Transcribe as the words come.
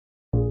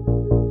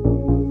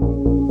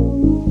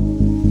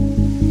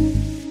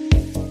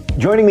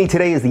Joining me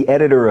today is the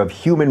editor of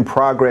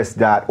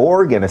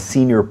humanprogress.org and a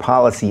senior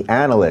policy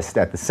analyst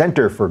at the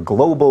Center for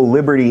Global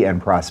Liberty and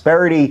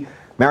Prosperity.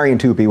 Marian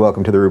Tupy,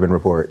 welcome to the Rubin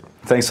Report.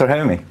 Thanks for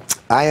having me.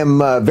 I am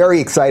very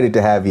excited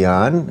to have you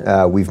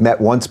on. We've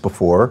met once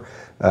before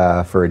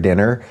for a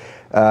dinner.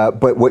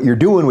 But what you're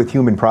doing with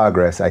Human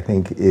Progress, I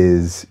think,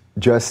 is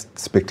just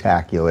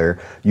spectacular.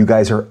 You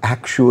guys are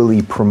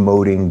actually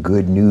promoting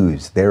good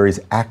news. There is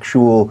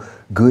actual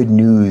good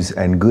news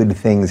and good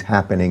things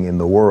happening in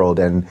the world.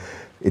 And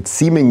it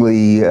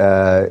seemingly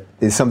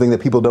is something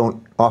that people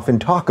don't often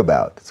talk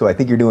about. So I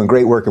think you're doing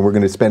great work, and we're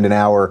going to spend an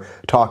hour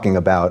talking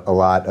about a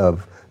lot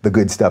of the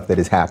good stuff that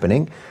is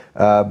happening.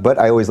 But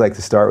I always like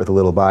to start with a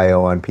little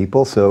bio on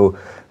people. So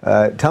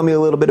tell me a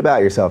little bit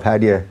about yourself. How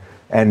do you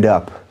end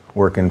up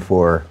working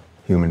for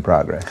Human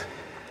Progress?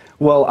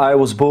 Well, I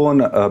was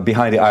born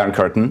behind the Iron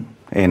Curtain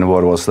in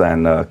what was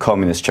then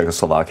communist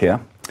Czechoslovakia.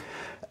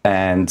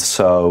 And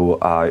so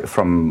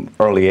from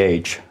early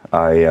age,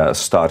 I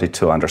started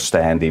to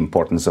understand the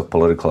importance of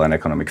political and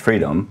economic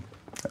freedom.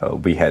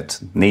 We had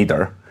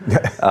neither in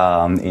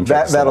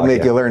Czechoslovakia. That'll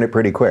make you learn it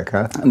pretty quick,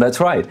 huh?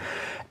 That's right.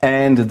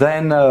 And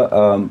then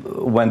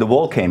when the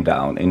wall came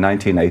down in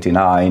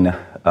 1989,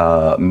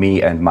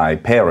 me and my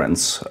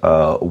parents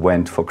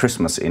went for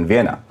Christmas in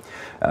Vienna.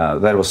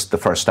 That was the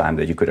first time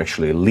that you could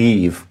actually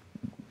leave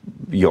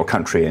your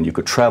country and you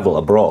could travel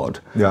abroad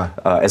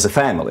as a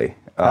family.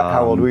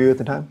 How old were you at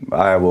the time?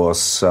 I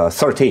was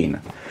 13.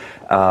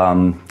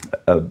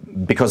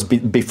 Because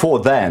before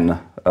then,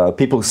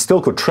 people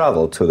still could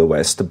travel to the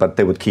West, but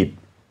they would keep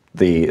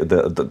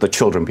the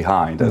children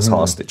behind as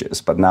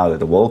hostages. But now that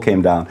the wall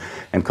came down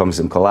and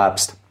communism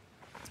collapsed,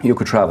 you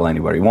could travel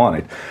anywhere you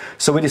wanted.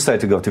 So we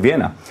decided to go to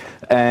Vienna.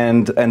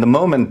 And the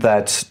moment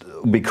that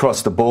we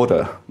crossed the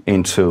border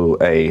into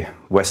a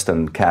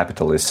Western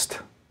capitalist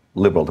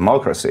liberal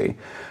democracy,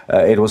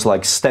 it was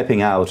like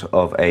stepping out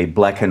of a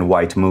black and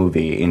white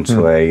movie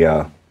into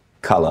a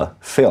color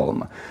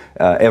film.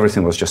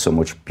 Everything was just so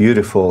much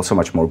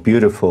more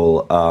beautiful.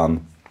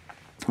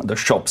 The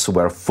shops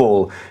were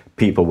full.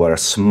 People were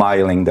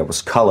smiling. There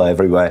was color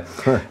everywhere.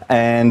 Sure.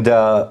 And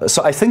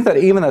so I think that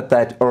even at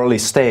that early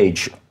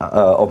stage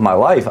of my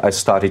life, I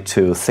started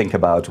to think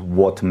about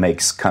what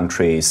makes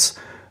countries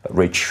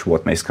rich,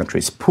 what makes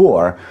countries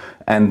poor.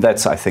 And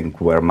that's, I think,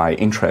 where my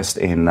interest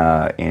in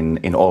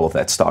all of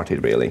that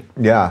started, really.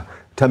 Yeah.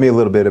 Tell me a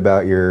little bit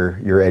about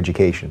your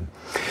education.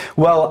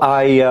 Well,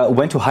 I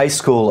went to high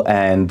school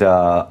and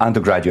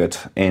undergraduate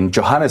in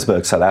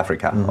Johannesburg, South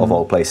Africa, of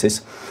all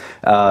places,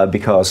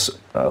 because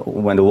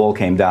when the wall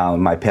came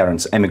down, my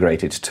parents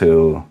emigrated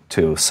to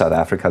South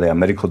Africa. They are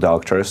medical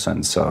doctors,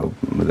 and so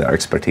their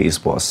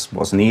expertise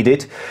was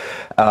needed.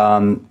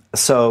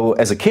 So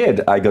as a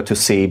kid, I got to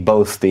see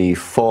both the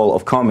fall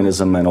of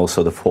communism and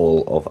also the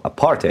fall of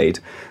apartheid,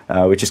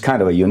 which is kind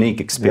of a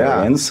unique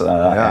experience.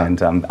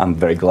 And I'm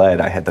very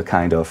glad I had the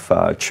kind of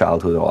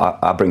childhood or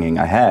upbringing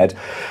I had.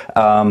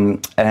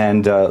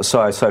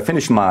 So I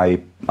finished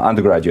my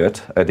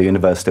undergraduate at the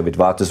University of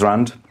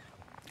Witwatersrand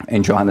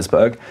in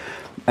Johannesburg.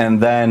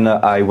 And then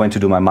I went to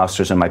do my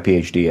master's and my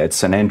PhD at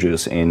St.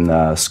 Andrews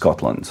in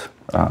Scotland.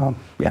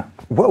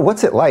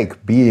 What's it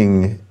like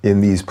being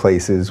in these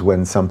places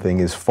when something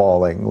is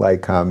falling,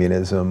 like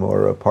communism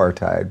or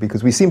apartheid?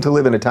 Because we seem to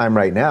live in a time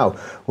right now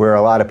where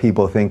a lot of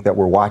people think that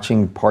we're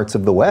watching parts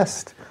of the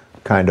West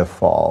kind of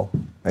fall.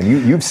 And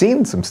you've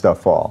seen some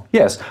stuff fall.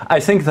 Yes, I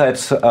think that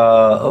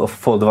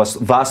for the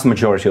vast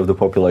majority of the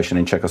population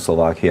in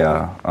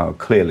Czechoslovakia,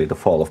 clearly the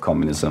fall of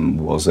communism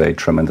was a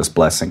tremendous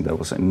blessing. There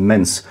was an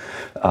immense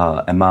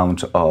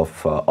amount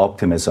of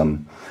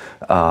optimism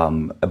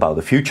about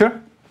the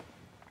future.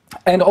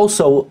 And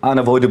also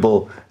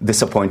unavoidable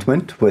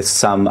disappointment with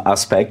some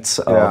aspects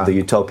of the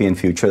utopian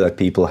future that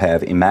people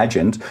have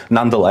imagined.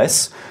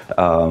 Nonetheless,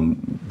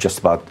 just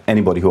about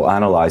anybody who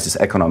analyzes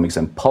economics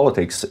and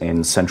politics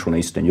in Central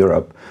and Eastern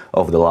Europe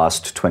over the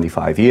last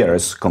 25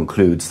 years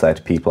concludes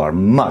that people are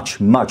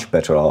much, much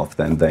better off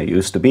than they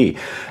used to be.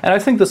 And I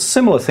think the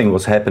similar thing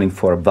was happening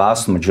for a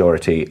vast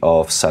majority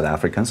of South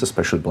Africans,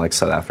 especially black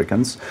South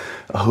Africans,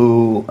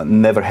 who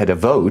never had a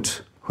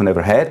vote, who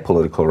never had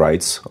political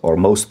rights, or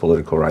most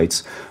political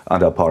rights,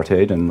 under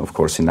apartheid. And of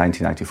course, in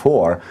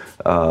 1994,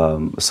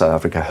 South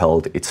Africa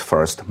held its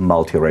first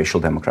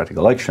multiracial democratic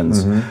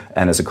elections.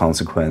 And as a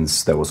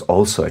consequence, there was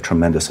also a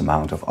tremendous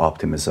amount of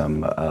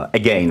optimism,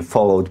 again,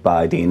 followed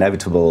by the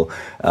inevitable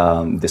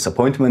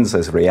disappointments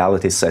as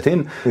reality set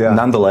in.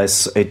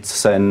 Nonetheless,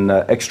 it's an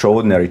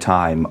extraordinary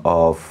time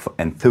of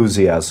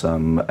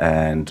enthusiasm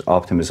and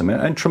optimism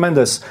and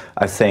tremendous,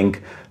 I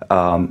think,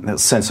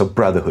 sense of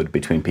brotherhood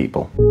between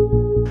people.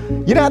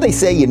 You know how they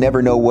say you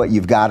never know what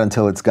you've got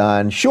until it's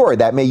gone? Sure,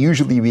 that may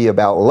usually be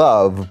about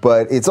love,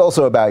 but it's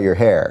also about your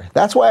hair.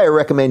 That's why I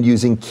recommend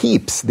using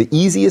Keeps, the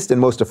easiest and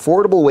most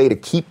affordable way to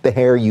keep the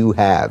hair you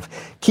have.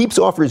 Keeps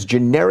offers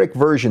generic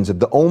versions of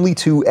the only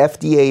 2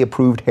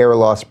 FDA-approved hair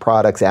loss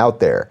products out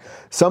there.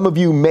 Some of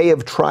you may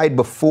have tried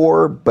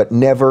before, but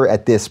never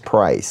at this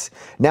price.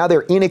 Now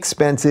they're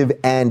inexpensive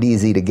and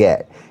easy to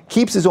get.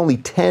 Keeps is only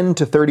 $10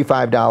 to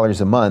 $35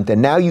 a month, and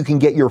now you can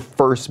get your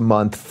first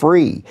month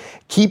free.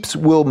 Keeps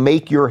will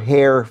make your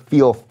hair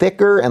feel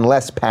thicker and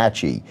less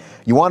patchy.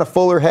 You want a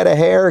fuller head of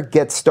hair?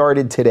 Get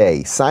started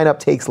today. Sign up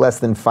takes less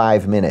than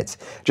 5 minutes.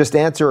 Just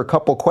answer a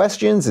couple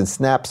questions and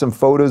snap some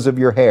photos of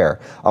your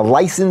hair. A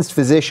licensed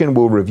physician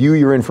will review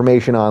your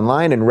information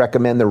online and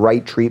recommend the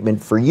right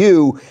treatment for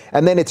you,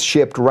 and then it's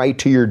shipped right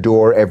to your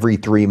door every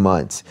 3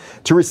 months.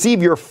 To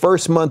receive your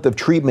first month of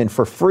treatment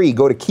for free,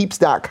 go to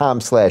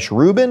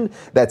keeps.com/Ruben.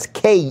 That's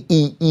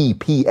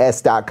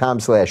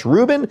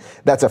KEEPS.com/Ruben.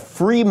 That's a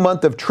free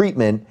month of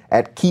treatment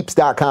at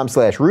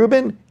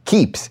keeps.com/Ruben.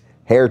 Keeps.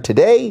 Hair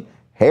today,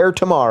 hair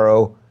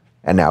tomorrow.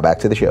 And now back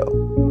to the show.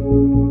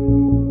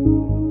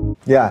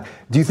 Yeah.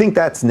 Do you think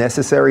that's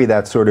necessary,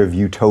 that sort of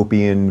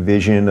utopian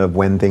vision of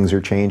when things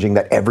are changing,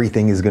 that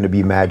everything is going to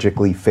be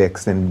magically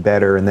fixed and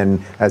better? And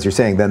then, as you're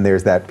saying, then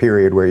there's that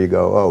period where you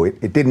go, oh,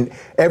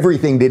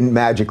 everything didn't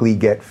magically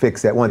get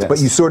fixed at once. Yes. But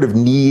you sort of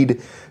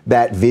need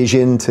that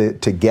vision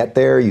to get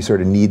there. You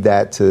sort of need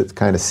that to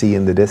kind of see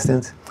in the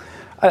distance.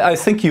 I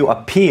think you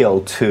appeal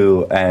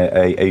to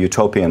a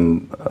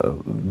utopian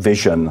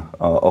vision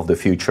of the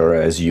future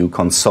as you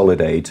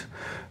consolidate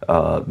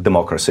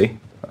democracy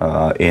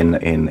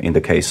in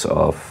the case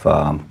of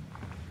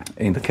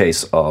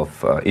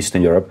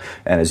Eastern Europe,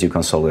 and as you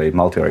consolidate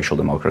multiracial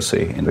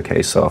democracy in the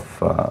case of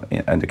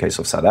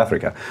South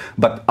Africa.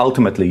 But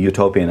ultimately,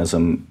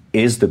 utopianism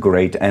is the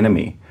great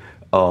enemy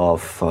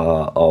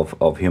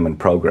of human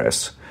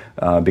progress,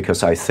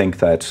 because I think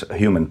that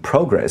human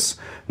progress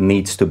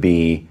needs to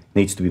be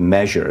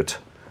measured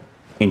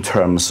in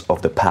terms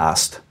of the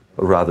past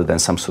rather than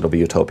some sort of a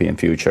utopian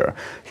future.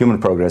 Human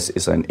progress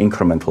is an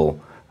incremental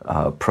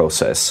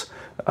process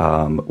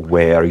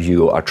where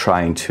you are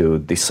trying to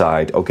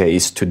decide, okay,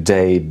 is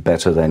today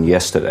better than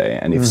yesterday?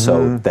 And if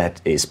so,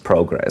 that is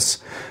progress.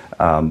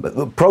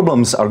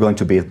 Problems are going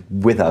to be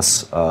with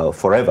us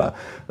forever.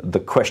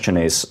 The question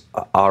is,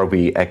 are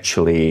we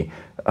actually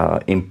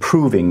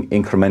improving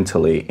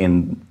incrementally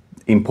in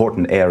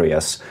important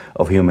areas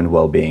of human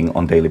well-being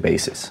on a daily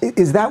basis?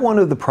 Is that one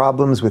of the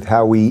problems with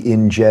how we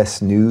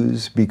ingest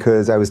news?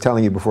 Because I was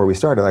telling you before we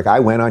started, like I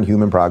went on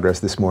Human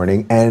Progress this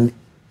morning and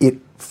it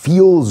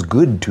feels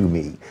good to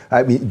me.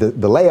 I mean,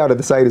 the layout of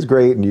the site is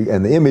great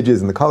and the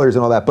images and the colors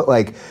and all that, but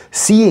like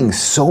seeing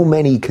so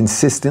many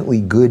consistently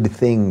good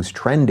things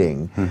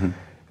trending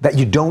that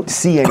you don't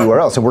see anywhere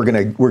else, and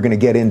we're gonna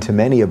get into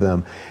many of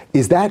them.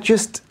 Is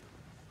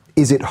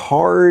it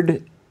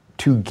hard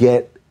to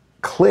get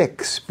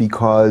clicks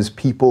because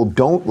people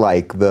don't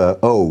like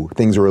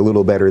things are a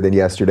little better than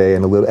yesterday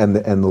and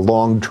the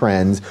long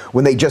trends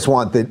when they just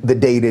want the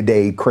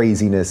day-to-day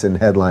craziness and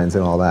headlines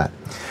and all that?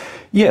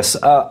 Yes,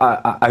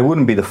 I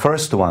wouldn't be the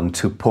first one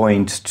to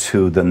point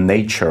to the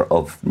nature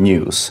of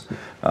news.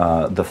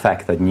 The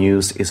fact that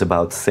news is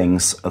about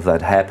things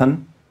that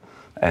happen.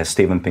 As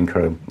Steven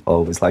Pinker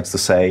always likes to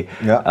say,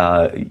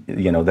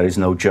 there is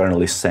no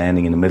journalist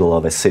standing in the middle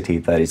of a city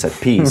that is at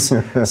peace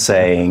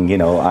saying,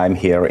 I'm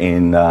here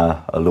in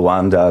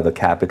Luanda, the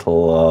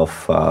capital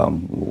of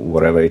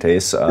whatever it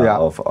is,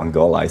 of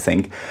Angola, I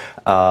think.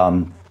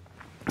 And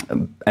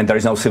there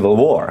is no civil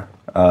war.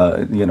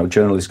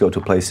 Journalists go to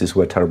places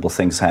where terrible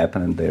things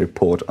happen and they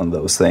report on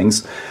those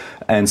things.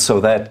 And so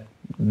that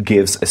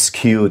gives a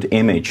skewed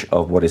image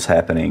of what is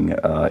happening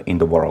in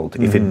the world.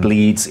 If it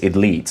bleeds, it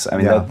leads. I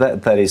mean,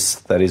 that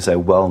is a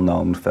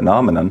well-known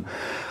phenomenon.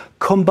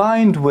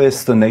 Combined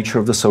with the nature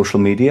of the social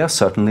media,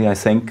 certainly I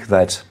think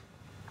that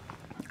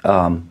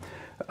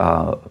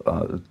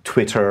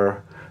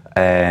Twitter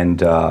and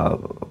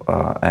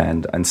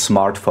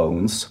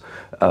smartphones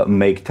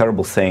make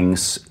terrible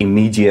things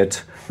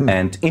immediate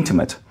and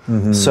intimate.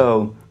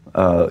 So,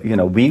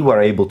 we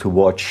were able to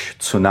watch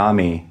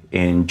tsunami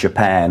in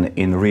Japan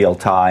in real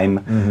time.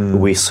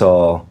 We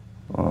saw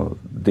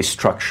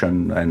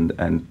destruction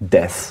and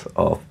death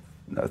of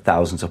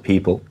thousands of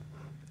people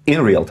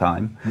in real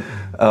time,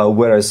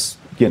 whereas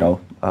a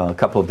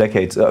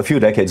few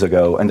decades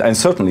ago, and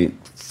certainly a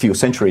few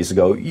centuries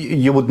ago,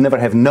 you would never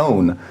have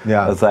known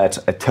that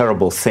a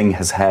terrible thing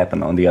has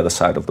happened on the other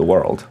side of the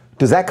world.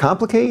 Does that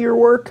complicate your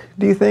work,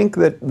 do you think,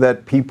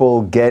 that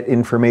people get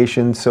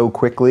information so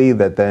quickly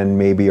that then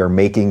maybe are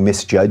making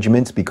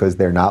misjudgments because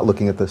they're not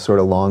looking at the sort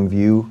of long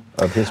view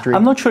of history?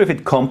 I'm not sure if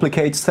it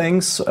complicates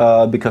things,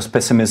 because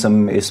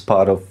pessimism is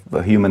part of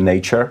human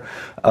nature.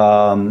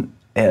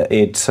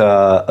 It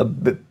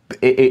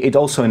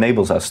also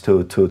enables us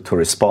to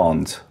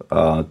respond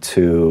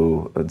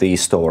to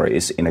these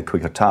stories in a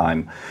quicker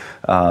time,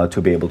 to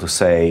be able to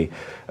say,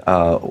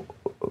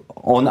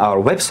 on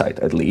our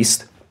website at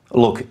least,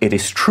 look, it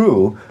is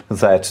true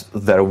that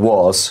there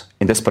was,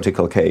 in this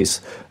particular case,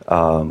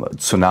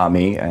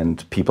 tsunami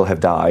and people have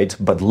died,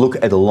 but look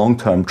at the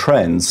long-term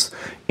trends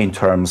in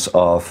terms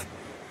of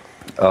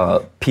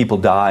people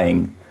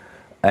dying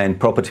and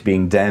property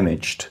being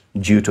damaged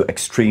due to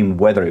extreme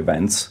weather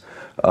events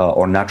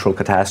or natural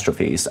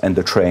catastrophes, and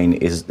the trend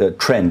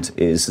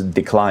is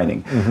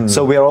declining.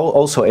 So we are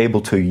also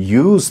able to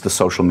use the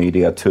social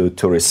media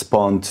to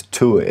respond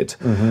to it.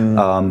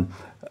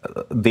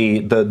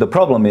 The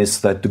problem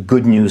is that the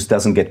good news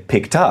doesn't get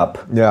picked up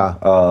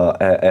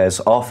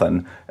as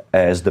often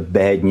as the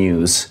bad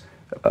news,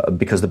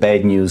 because the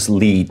bad news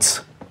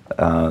leads.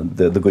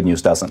 The good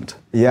news doesn't.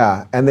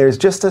 Yeah, and there's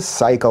just a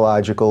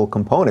psychological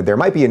component. There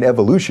might be an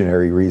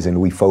evolutionary reason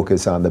we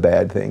focus on the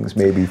bad things,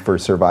 maybe for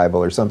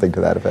survival or something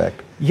to that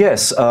effect.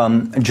 Yes,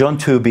 John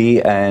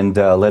Tupy and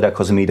Leda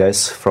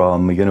Cosmides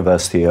from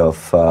University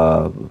of,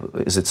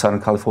 is it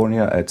Southern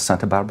California at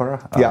Santa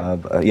Barbara?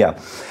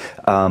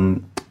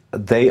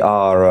 They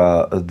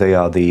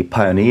are the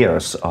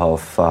pioneers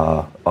of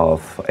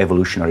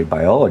evolutionary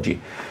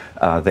biology.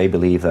 They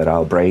believe that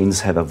our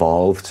brains have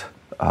evolved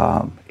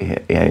at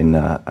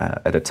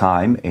a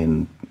time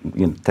in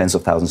tens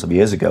of thousands of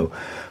years ago,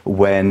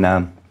 when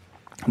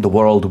the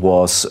world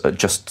was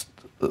just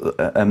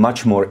a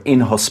much more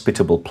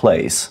inhospitable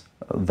place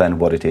than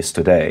what it is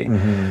today.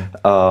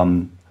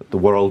 The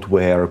world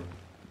where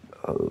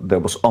there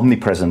was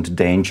omnipresent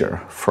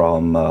danger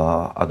from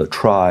other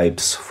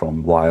tribes,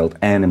 from wild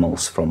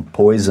animals, from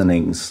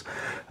poisonings,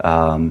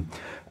 and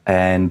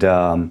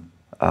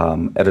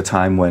at a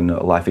time when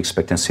life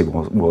expectancy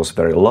was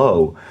very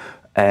low.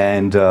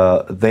 And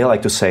they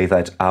like to say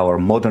that our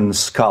modern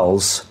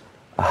skulls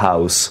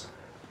house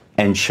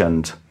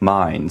ancient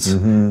minds,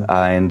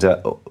 and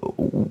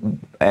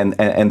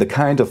the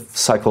kind of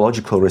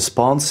psychological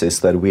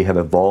responses that we have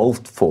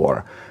evolved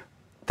for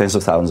tens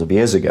of thousands of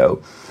years ago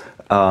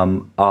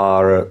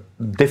are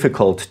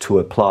difficult to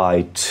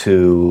apply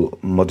to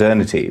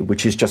modernity,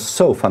 which is just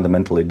so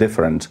fundamentally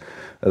different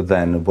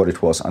than what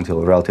it was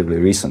until relatively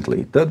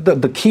recently.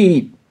 The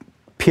key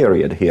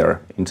period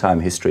here in time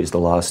history is the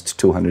last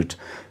 200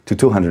 to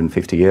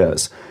 250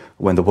 years,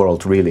 when the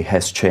world really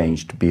has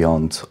changed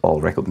beyond all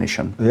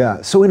recognition.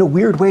 Yeah, so in a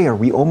weird way,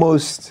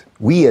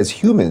 we as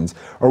humans,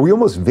 are we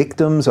almost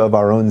victims of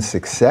our own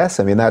success?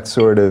 I mean, that's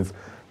sort of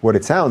what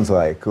it sounds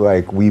like.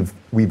 Like we've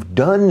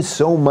done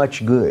so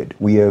much good,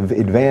 we have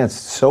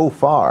advanced so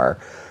far,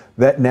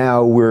 that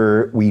now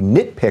we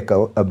nitpick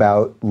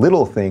about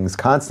little things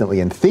constantly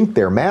and think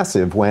they're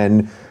massive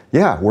when,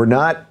 we're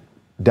not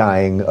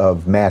dying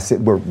of massive,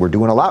 we're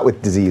doing a lot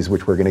with disease,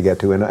 which we're going to get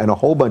to, and a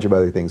whole bunch of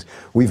other things.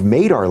 We've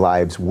made our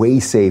lives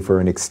way safer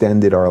and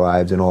extended our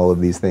lives and all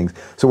of these things.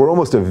 So we're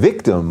almost a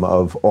victim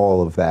of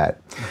all of that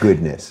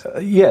goodness.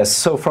 Yes,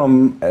 so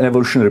from an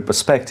evolutionary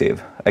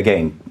perspective,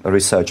 again,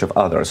 research of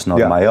others, not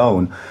my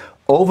own,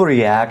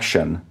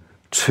 overreaction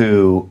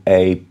to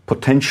a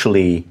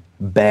potentially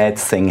bad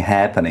thing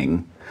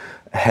happening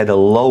had a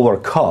lower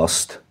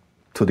cost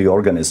to the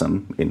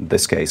organism, in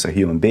this case a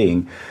human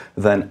being,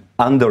 than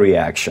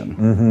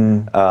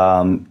underreaction.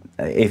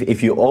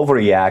 If you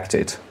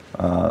overreacted,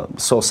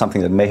 saw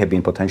something that may have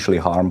been potentially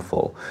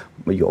harmful,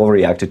 you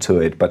overreacted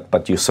to it,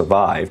 but you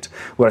survived.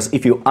 Whereas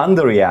if you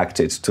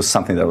underreacted to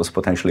something that was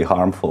potentially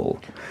harmful,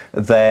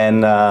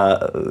 then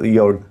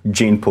your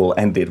gene pool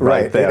ended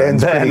right there. It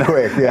ends pretty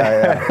quick.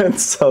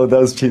 And so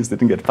those genes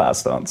didn't get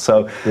passed on.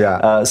 So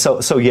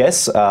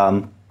yes.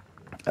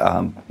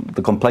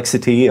 The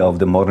complexity of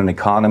the modern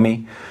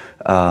economy,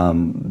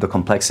 the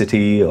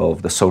complexity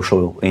of the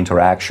social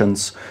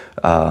interactions,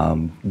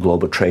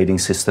 global trading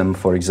system,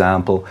 for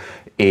example,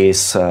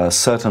 is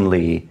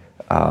certainly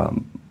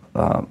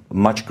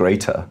much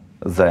greater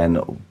than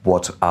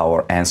what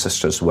our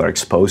ancestors were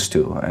exposed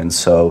to. And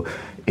so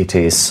it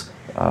is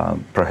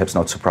perhaps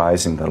not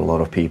surprising that a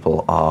lot of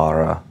people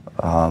are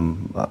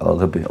a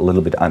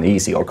little bit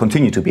uneasy, or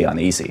continue to be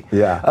uneasy.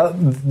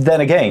 Then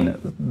again,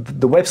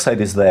 the website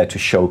is there to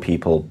show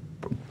people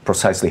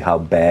precisely how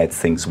bad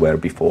things were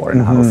before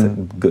and how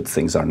good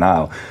things are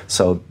now.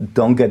 So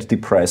don't get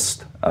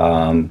depressed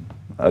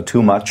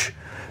too much.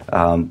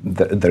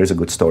 There is a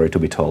good story to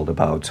be told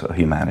about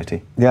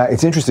humanity. Yeah,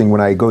 it's interesting.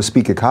 When I go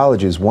speak at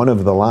colleges, one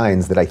of the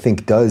lines that I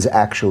think does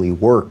actually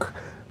work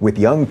with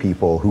young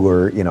people who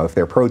are, if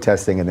they're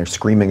protesting and they're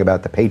screaming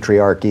about the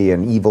patriarchy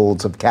and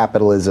evils of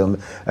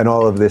capitalism and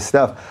all of this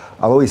stuff,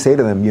 I'll always say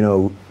to them,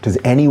 does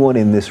anyone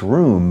in this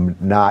room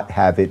not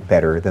have it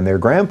better than their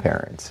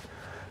grandparents?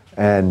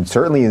 And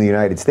certainly in the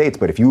United States,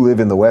 but if you live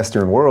in the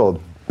Western world,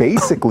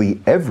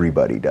 basically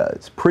everybody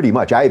does, pretty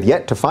much. I have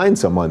yet to find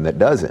someone that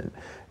doesn't.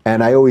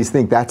 And I always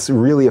think that's a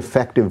really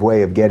effective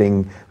way of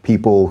getting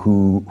people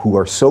who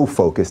are so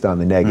focused on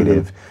the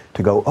negative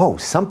to go, oh,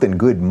 something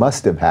good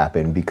must have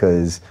happened,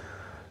 because,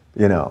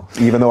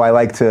 even though I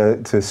like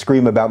to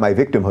scream about my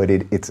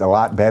victimhood, it's a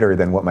lot better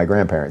than what my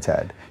grandparents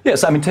had.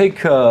 Yes, I mean, take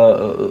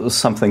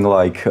something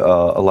like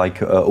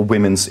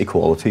women's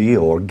equality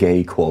or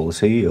gay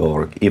equality,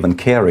 or even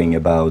caring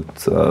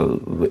about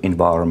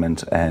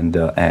environment and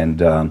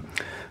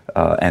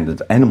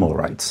animal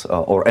rights,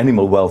 or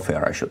animal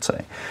welfare, I should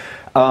say.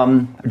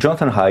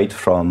 Jonathan Haidt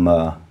from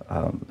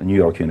New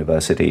York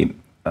University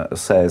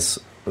says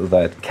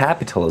that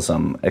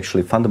capitalism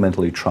actually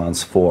fundamentally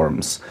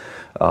transforms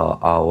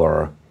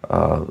our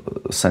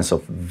sense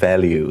of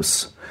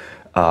values,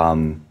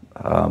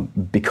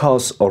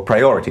 because, or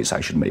priorities,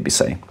 I should maybe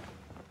say,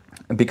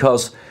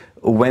 because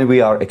when we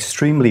are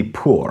extremely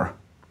poor,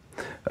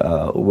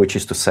 which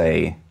is to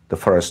say the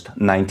first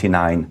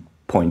 99%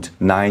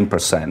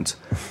 99.9%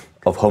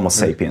 of Homo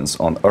sapiens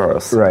on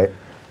Earth. Right.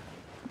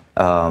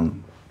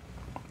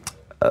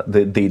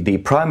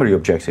 The primary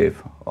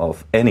objective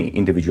of any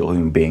individual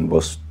human being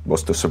was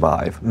to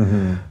survive.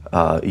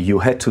 You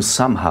had to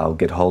somehow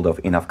get hold of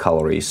enough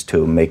calories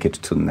to make it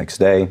to the next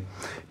day.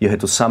 You had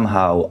to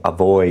somehow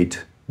avoid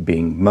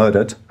being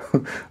murdered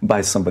by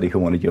somebody who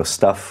wanted your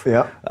stuff.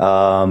 Yeah.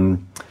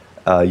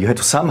 You had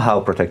to somehow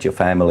protect your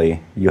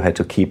family. You had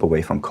to keep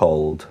away from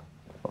cold,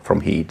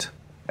 from heat,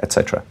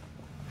 etc.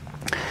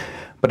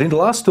 But in the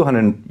last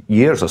 200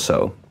 years or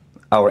so,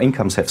 our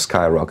incomes have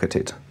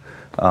skyrocketed.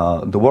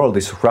 The world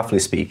is, roughly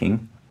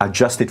speaking,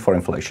 adjusted for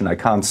inflation. I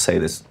can't say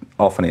this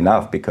often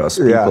enough because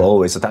people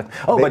always attack,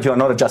 but you're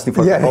not adjusting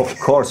for inflation. Of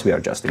course we are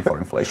adjusting for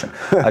inflation.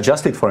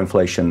 Adjusted for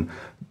inflation,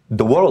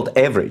 the world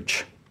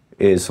average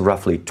is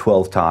roughly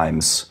 12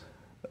 times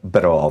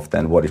better off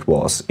than what it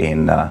was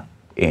in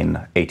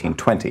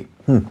 1820.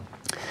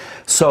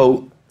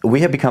 So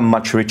we have become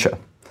much richer.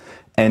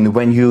 And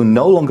when you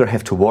no longer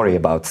have to worry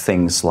about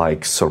things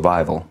like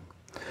survival,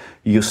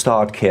 you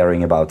start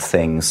caring about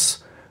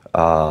things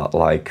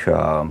like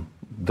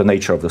the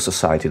nature of the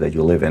society that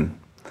you live in,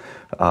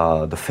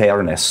 the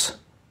fairness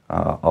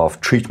of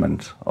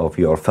treatment of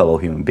your fellow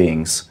human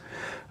beings.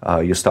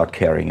 You start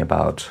caring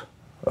about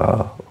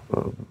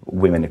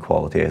women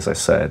equality, as I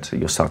said.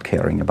 You start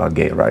caring about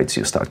gay rights.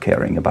 You start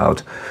caring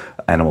about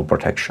animal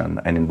protection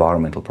and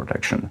environmental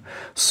protection.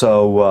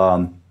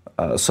 So,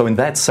 so in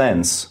that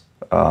sense,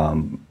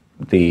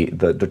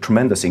 the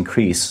tremendous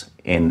increase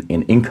in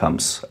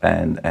incomes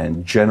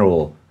and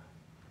general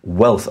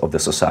wealth of the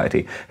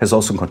society has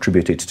also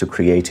contributed to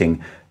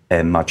creating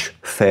a much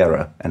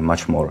fairer and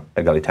much more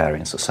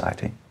egalitarian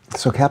society.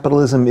 So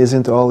capitalism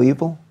isn't all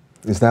evil?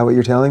 Is that what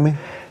you're telling me?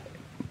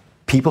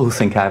 People who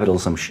think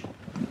capitalism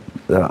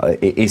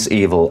is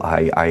evil,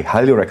 I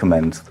highly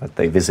recommend that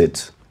they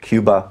visit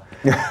Cuba,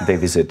 they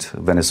visit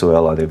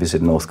Venezuela, they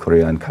visit North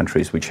Korea and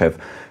countries which have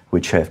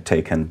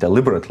taken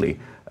deliberately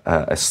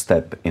a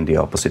step in the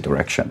opposite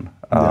direction.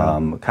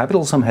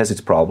 Capitalism has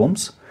its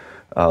problems.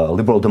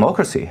 Liberal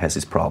democracy has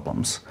its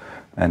problems,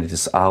 and it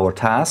is our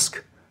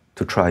task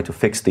to try to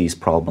fix these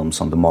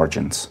problems on the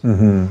margins.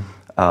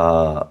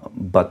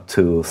 But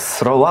to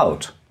throw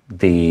out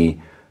the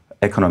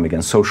economic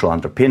and social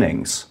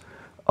underpinnings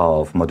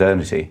of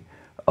modernity,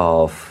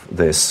 of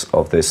this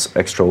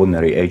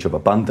extraordinary age of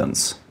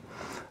abundance,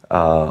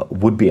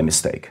 would be a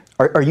mistake.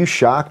 Are you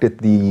shocked at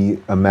the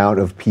amount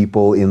of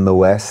people in the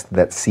West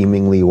that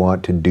seemingly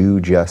want to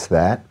do just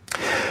that?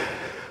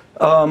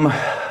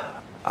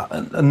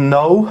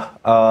 No,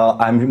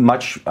 I'm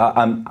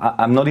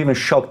not even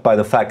shocked by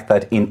the fact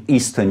that in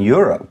Eastern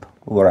Europe,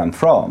 where I'm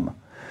from,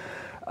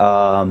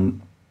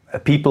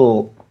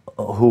 people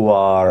who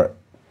are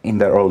in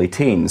their early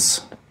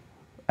teens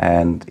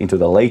and into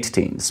the late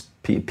teens,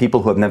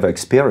 people who have never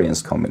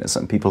experienced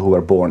communism, people who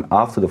were born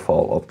after the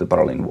fall of the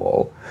Berlin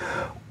Wall,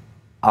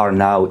 are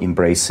now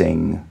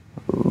embracing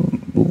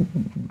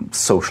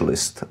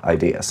socialist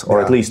ideas,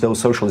 or at least those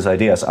socialist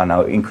ideas are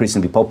now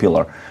increasingly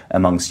popular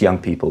amongst young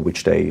people,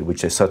 which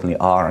they certainly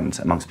aren't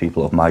amongst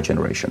people of my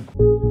generation.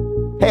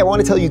 Hey, I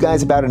want to tell you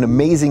guys about an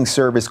amazing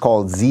service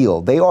called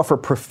Zeal. They offer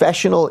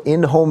professional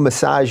in-home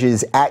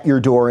massages at your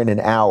door in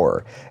an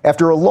hour.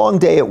 After a long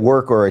day at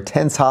work or a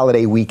tense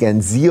holiday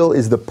weekend, Zeal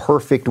is the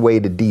perfect way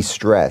to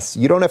de-stress.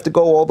 You don't have to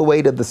go all the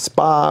way to the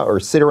spa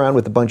or sit around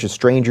with a bunch of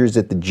strangers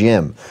at the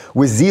gym.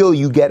 With Zeal,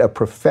 you get a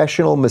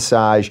professional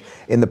massage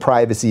in the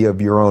privacy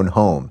of your own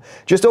home.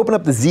 Just open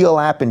up the Zeal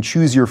app and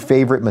choose your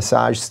favorite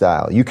massage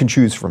style. You can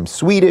choose from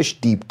Swedish,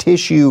 deep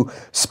tissue,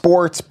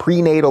 sports,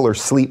 prenatal, or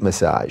sleep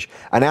massage.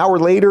 An hour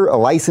later, a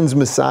licensed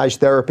massage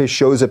therapist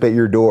shows up at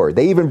your door.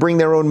 They even bring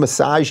their own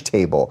massage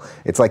table.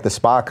 It's like the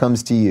spa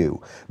comes to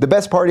you. The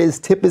best part is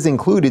tip is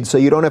included, so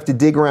you don't have to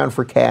dig around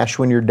for cash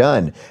when you're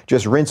done.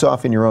 Just rinse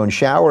off in your own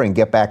shower and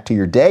get back to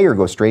your day or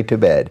go straight to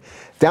bed.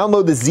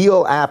 Download the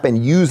Zeal app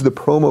and use the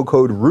promo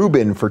code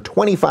Rubin for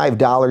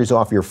 $25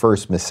 off your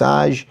first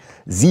massage.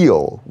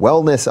 Zeal,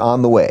 wellness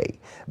on the way.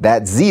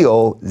 That's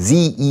Zeal,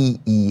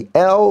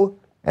 Z-E-E-L.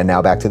 And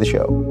now back to the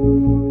show.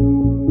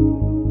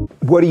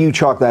 What do you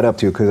chalk that up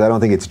to? Because I don't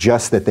think it's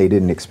just that they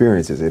didn't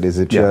experience it. Is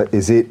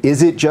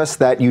it just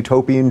that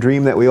utopian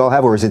dream that we all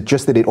have, or is it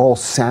just that it all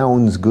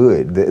sounds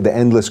good? The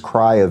endless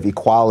cry of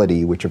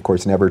equality, which of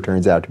course never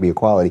turns out to be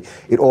equality.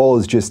 It all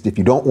is just, if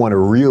you don't want to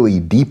really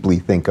deeply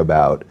think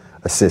about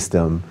a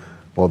system,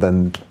 well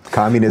then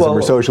communism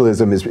or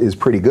socialism is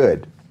pretty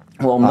good.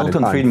 Well,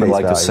 Milton Friedman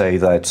liked to say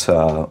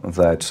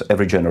that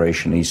every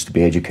generation needs to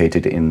be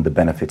educated in the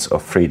benefits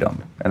of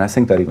freedom, and I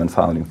think that even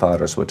founding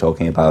fathers were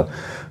talking about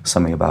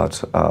something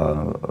about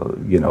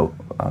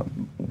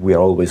we are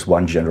always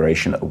one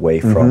generation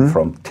away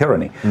from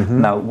tyranny.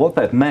 Now, what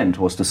that meant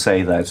was to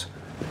say that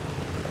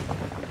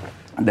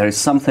there is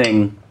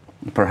something,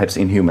 perhaps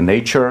in human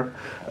nature,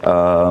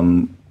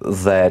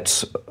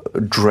 that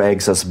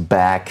drags us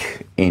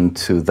back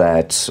into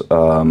that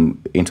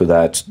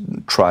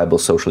tribal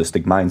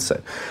socialistic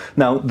mindset.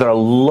 Now, there are a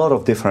lot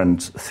of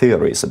different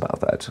theories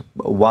about that.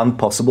 One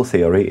possible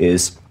theory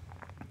is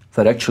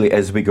that actually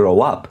as we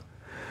grow up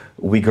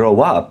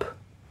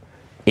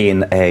in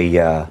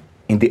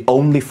the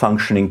only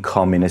functioning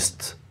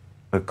communist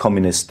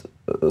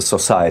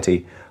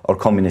society or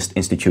communist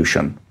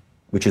institution,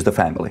 which is the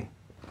family.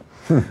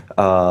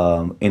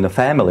 In a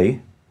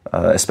family,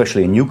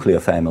 especially a nuclear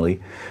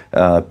family,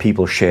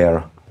 people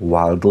share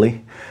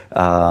wildly.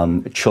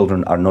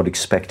 Children are not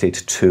expected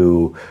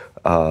to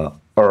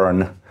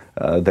earn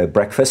their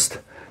breakfast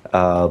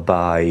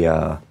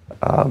by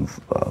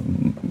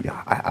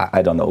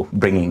I don't know,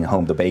 bringing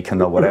home the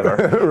bacon or whatever.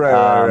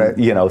 Right.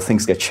 You know,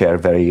 things get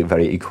shared very,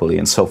 very equally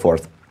and so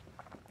forth.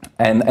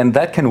 And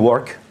that can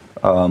work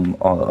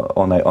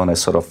on a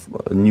sort of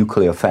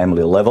nuclear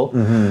family level.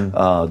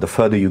 The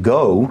further you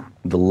go,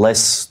 the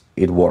less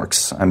it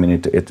works. I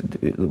mean,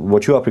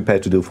 what you are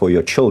prepared to do for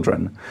your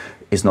children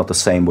is not the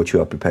same what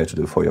you are prepared to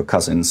do for your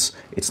cousins.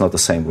 It's not the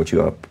same what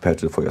you are prepared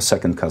to do for your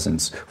second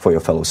cousins, for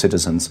your fellow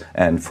citizens,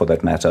 and for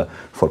that matter,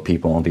 for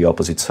people on the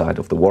opposite side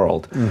of the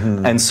world.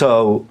 And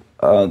so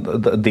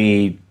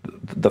the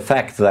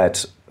fact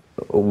that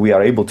we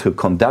are able to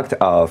conduct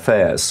our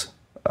affairs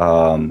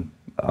along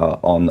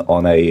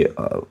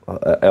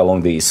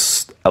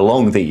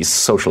these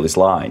socialist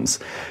lines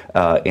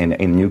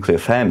in nuclear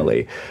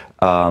family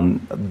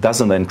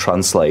doesn't then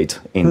translate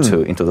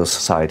into the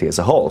society as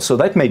a whole. So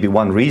that may be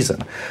one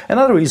reason.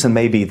 Another reason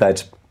may be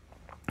that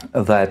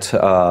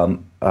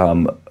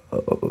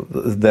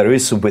there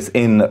is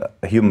within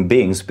human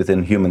beings,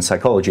 within human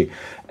psychology,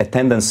 a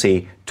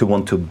tendency to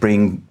want to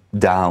bring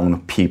down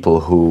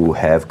people who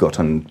have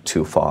gotten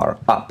too far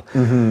up.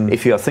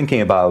 If you are thinking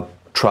about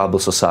tribal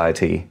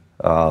society,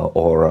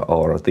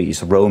 or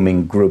these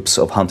roaming groups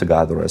of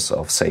hunter-gatherers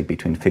of, say,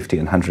 between 50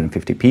 and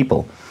 150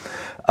 people,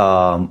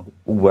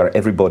 where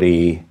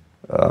everybody,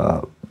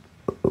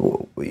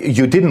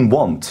 you didn't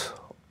want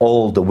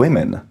all the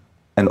women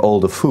and all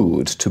the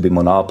food to be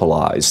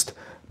monopolized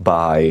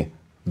by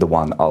the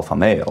one alpha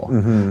male.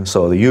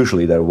 So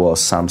usually there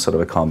was some sort of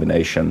a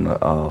combination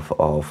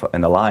of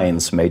an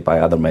alliance made by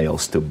other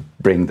males to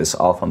bring this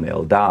alpha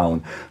male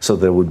down, so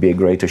there would be a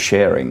greater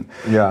sharing.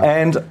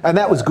 And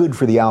that was good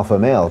for the alpha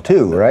male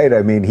too, right?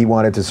 I mean, he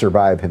wanted to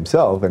survive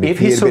himself. And if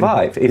he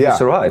survived, he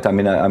survived. I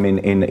mean,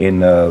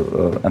 in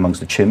amongst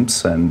the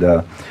chimps and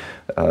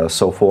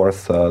so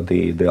forth,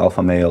 the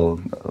alpha male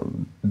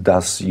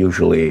does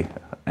usually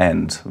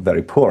end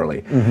very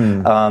poorly.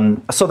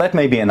 So that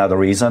may be another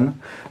reason.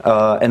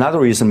 Another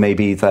reason may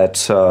be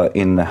that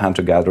in a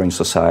hunter-gathering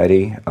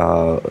society,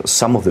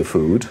 some of the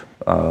food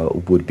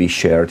would be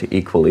shared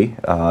equally.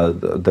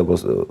 There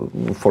was,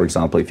 for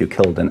example, if you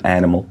killed an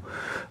animal,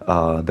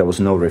 there was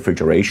no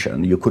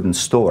refrigeration. You couldn't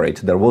store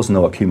it. There was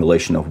no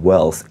accumulation of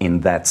wealth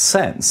in that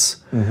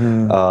sense.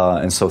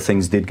 And so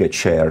things did get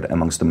shared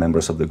amongst the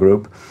members of the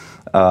group.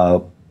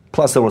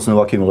 Plus, there was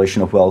no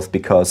accumulation of wealth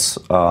because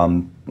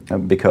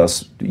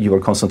you were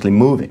constantly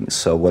moving.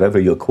 So whatever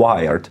you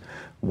acquired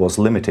was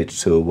limited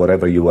to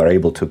whatever you were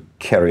able to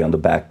carry on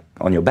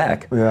your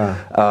back.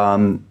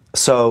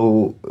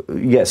 So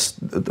yes,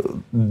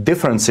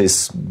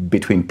 differences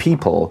between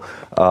people,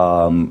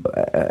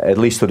 at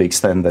least to the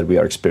extent that we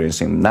are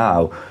experiencing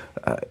now,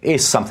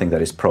 is something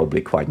that is probably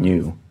quite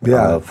new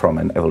from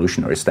an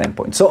evolutionary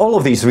standpoint. So all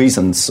of these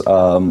reasons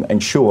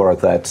ensure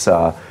that,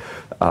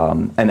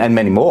 and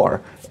many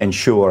more,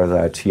 ensure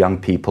that young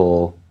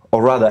people,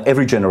 or rather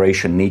every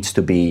generation, needs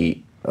to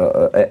be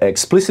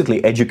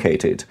explicitly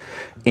educated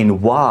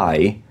in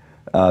why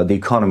the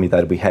economy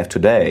that we have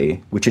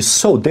today, which is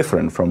so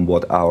different from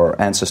what our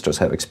ancestors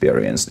have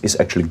experienced, is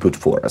actually good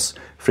for us.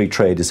 Free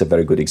trade is a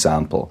very good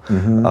example.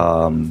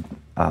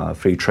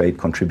 Free trade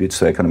contributes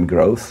to economic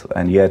growth,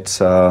 and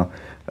yet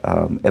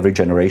every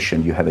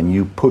generation you have a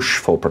new push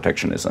for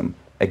protectionism.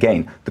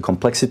 Again, the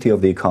complexity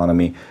of the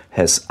economy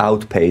has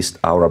outpaced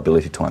our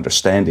ability to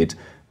understand it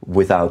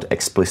without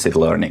explicit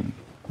learning.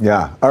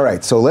 Yeah. All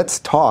right. So let's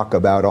talk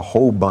about a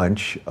whole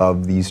bunch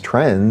of these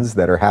trends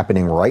that are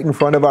happening right in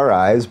front of our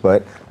eyes.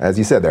 But as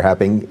you said, they're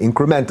happening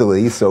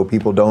incrementally, so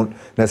people don't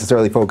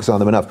necessarily focus on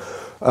them enough.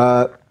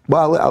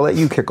 Well, I'll let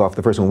you kick off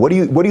the first one. What do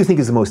you think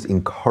is the most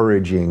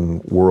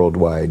encouraging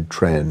worldwide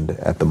trend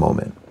at the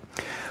moment?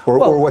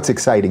 Or what's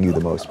exciting you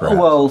the most, perhaps?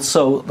 Well,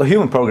 so the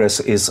human progress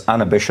is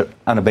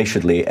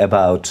unabashedly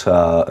about,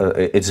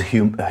 it's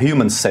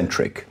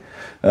human-centric,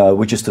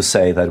 which is to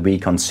say that we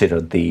consider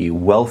the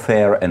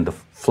welfare and the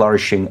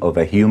flourishing of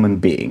a human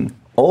being,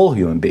 all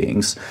human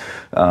beings,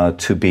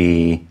 to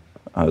be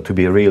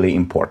really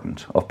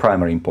important, of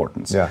primary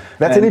importance. Yeah,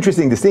 that's an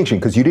interesting distinction,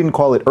 because you didn't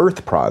call it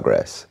Earth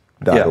Progress.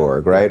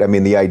 .org, right? I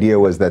mean, the idea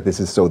was that this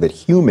is so that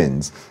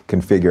humans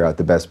can figure out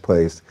the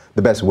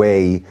best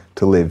way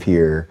to live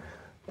here.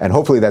 And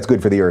hopefully that's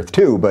good for the Earth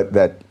too, but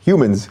that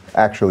humans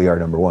actually are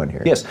number one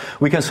here. Yes,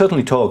 we can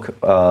certainly talk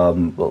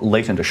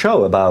later in the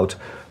show about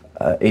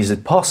is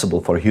it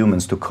possible for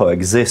humans to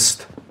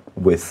coexist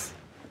with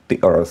the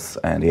Earth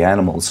and the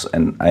animals,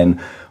 and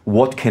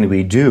what can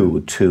we do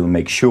to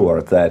make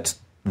sure that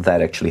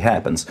that actually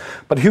happens?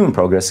 But human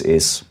progress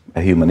is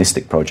a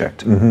humanistic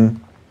project.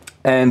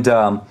 And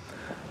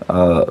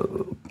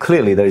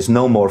clearly there is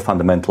no more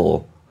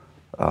fundamental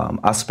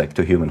aspect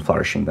to human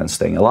flourishing than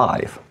staying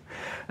alive.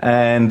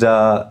 And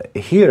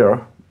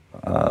here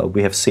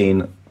we have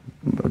seen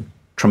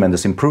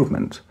tremendous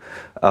improvement.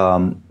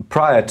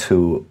 Prior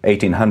to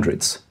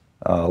 1800s,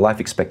 life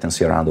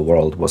expectancy around the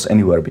world was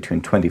anywhere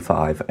between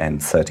 25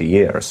 and 30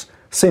 years,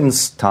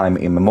 since time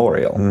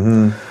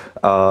immemorial.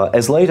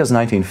 As late as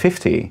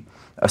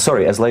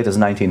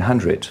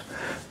 1900,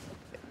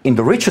 in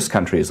the richest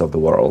countries of the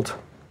world,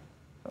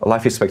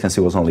 life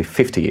expectancy was only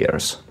 50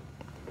 years.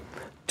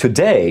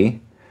 Today,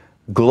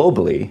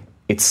 globally,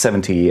 it's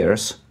 70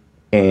 years.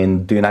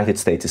 In the United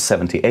States, it's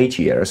 78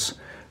 years.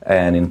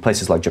 And in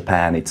places like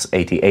Japan, it's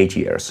 88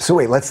 years. So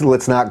wait,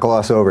 let's not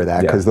gloss over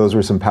that, because those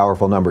were some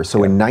powerful numbers.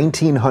 So in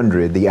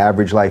 1900, the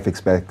average life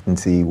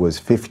expectancy was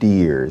 50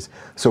 years.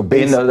 So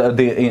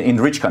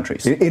in rich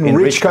countries. In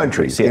rich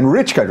countries. In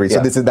rich countries.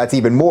 So that's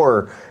even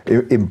more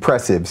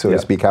impressive, so to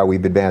speak, how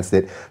we've advanced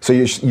it. So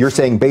you're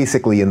saying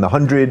basically in the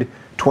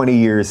 120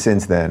 years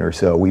since then or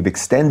so, we've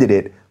extended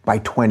it by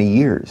 20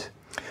 years.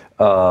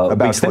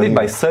 We extended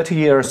by 30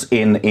 years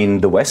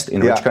in the West,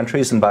 in rich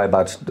countries, and by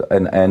about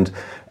and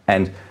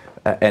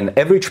an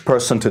average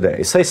person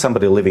today, say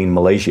somebody living in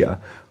Malaysia,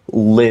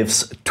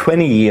 lives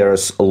 20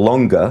 years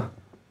longer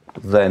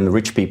than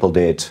rich people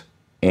did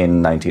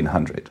in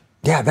 1900.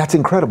 Yeah, that's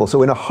incredible.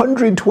 So in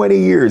 120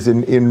 years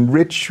in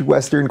rich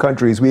Western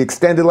countries, we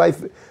extended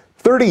life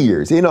 30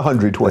 years in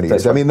 120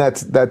 years. I mean,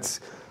 that's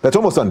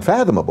almost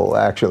unfathomable,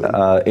 actually.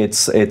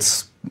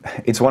 It's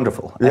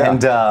wonderful. Yeah.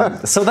 And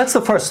so that's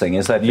the first thing,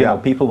 is that you know,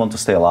 people want to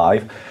stay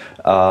alive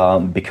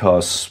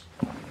because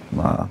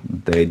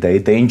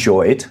they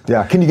enjoy it.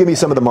 Yeah. Can you give me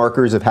some of the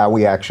markers of how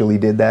we actually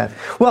did that?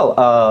 Well,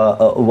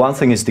 one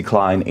thing is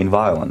decline in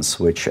violence,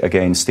 which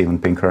again Steven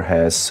Pinker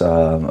has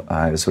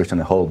written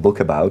a whole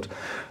book about.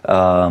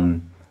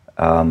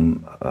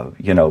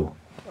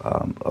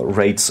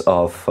 Rates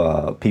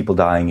of people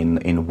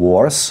dying in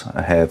wars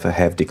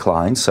have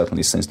declined,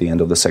 certainly since the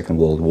end of the Second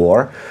World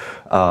War.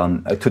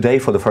 Today,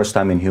 for the first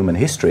time in human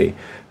history,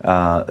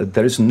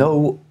 there is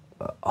no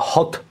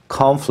hot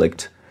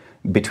conflict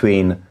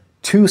between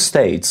two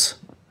states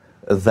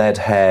that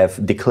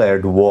have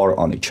declared war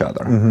on each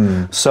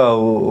other.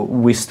 So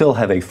we still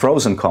have a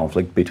frozen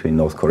conflict between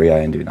North Korea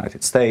and the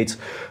United States.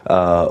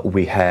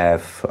 We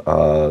have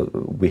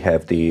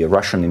the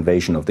Russian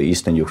invasion of the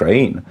eastern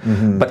Ukraine.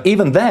 But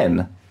even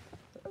then,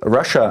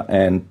 Russia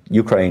and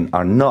Ukraine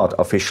are not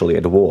officially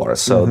at war.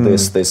 So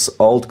this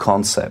old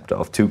concept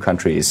of two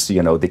countries,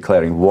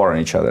 declaring war on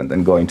each other and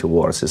then going to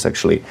wars has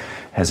actually,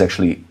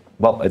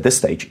 well, at this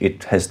stage,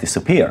 it has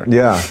disappeared.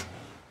 Yeah.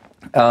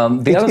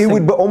 It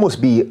would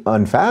almost be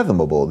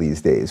unfathomable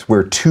these days,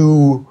 where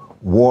two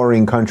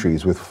warring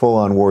countries with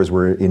full-on wars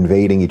were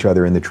invading each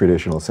other in the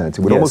traditional sense.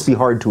 It would almost be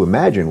hard to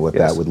imagine what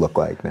that would look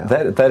like now.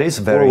 That is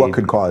very... Or what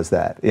could cause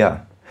that.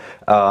 Yeah.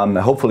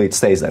 Hopefully it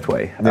stays that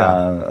way.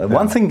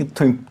 One thing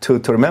to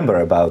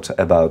remember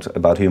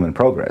about human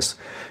progress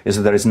is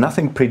that there is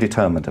nothing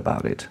predetermined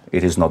about it.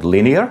 It is not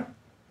linear.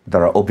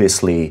 There are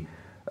obviously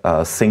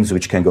things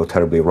which can go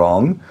terribly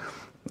wrong.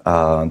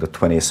 The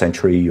 20th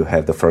century, you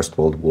have the First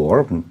World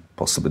War,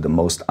 possibly the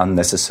most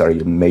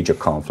unnecessary major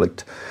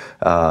conflict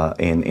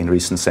in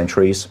recent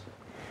centuries,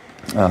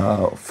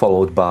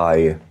 followed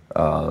by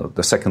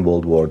the Second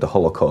World War, the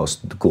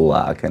Holocaust, the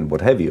Gulag, and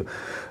what have you.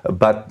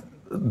 But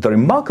the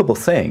remarkable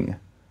thing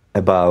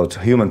about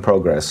human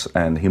progress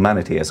and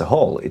humanity as a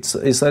whole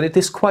is that it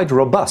is quite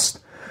robust.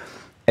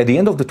 At the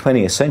end of the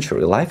 20th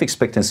century, life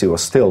expectancy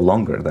was still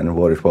longer than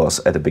what it was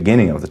at the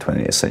beginning of the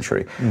 20th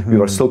century. We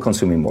were still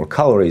consuming more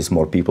calories,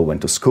 more people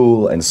went to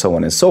school, and so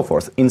on and so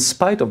forth, in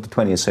spite of the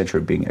 20th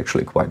century being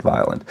actually quite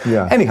violent.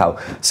 Anyhow,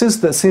 since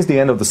the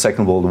end of the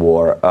Second World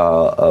War,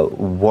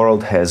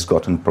 world has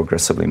gotten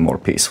progressively more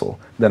peaceful.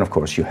 Then, of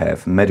course, you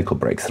have medical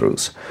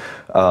breakthroughs.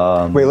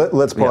 Wait,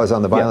 let's pause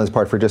on the violence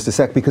part for just a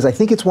sec, because I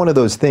think it's one of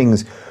those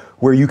things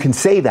where you can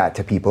say that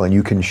to people and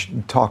you can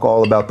talk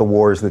all about the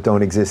wars that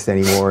don't exist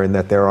anymore and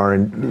that there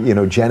aren't,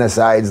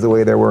 genocides the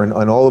way there were and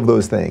all of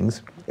those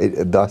things,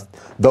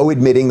 though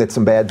admitting that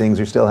some bad things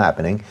are still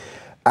happening.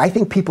 I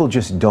think people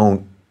just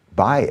don't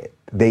buy it.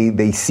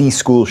 They see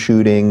school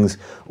shootings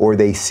or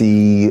they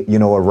see,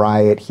 a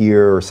riot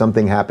here or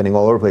something happening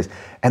all over the place,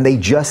 and they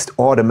just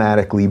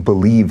automatically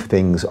believe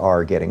things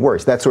are getting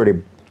worse. That sort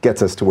of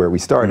gets us to where we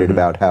started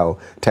about how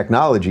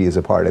technology is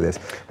a part of this.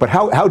 But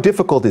how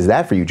difficult is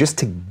that for you, just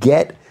to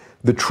get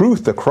the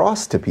truth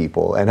across to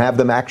people and have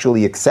them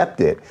actually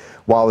accept it,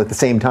 while at the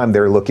same time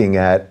they're looking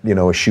at,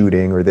 a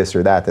shooting or this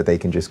or that they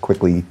can just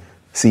quickly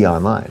see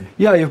online?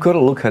 Yeah, you've got to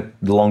look at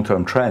the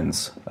long-term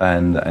trends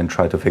and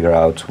try to figure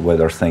out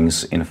whether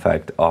things, in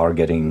fact, are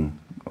getting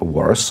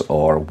worse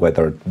or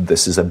whether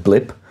this is a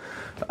blip.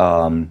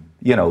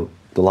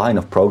 The line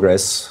of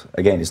progress,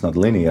 again, is not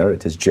linear,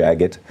 it is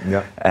jagged.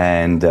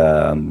 And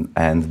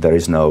there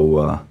is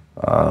no,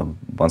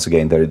 once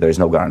again, there is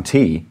no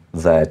guarantee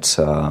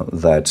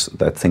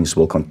that things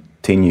will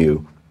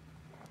continue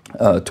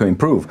to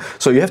improve.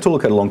 So you have to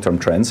look at long-term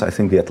trends. I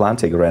think The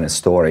Atlantic ran a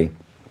story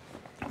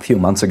a few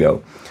months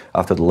ago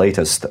after the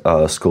latest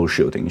school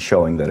shooting,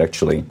 showing that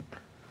actually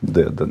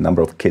the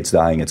number of kids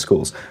dying at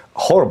schools,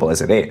 horrible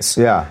as it is,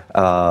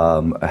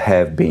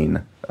 have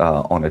been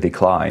on a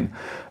decline.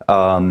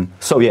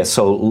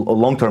 So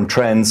long-term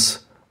trends,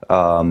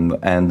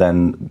 and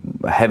then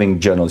having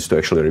journalists to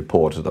actually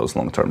report those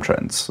long-term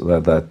trends,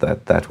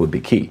 that would be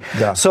key.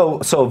 Yeah.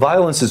 So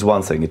violence is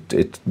one thing.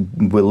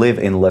 We live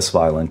in less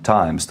violent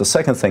times. The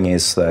second thing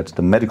is that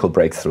the medical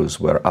breakthroughs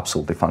were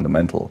absolutely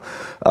fundamental.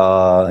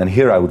 And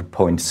here I would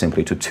point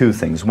simply to two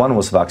things. One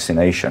was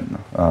vaccination.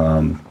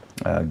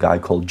 A guy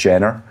called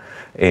Jenner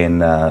in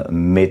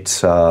mid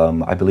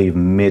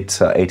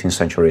 18th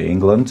century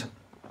England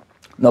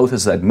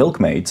noticed that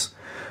milkmaids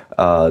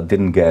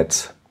didn't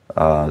get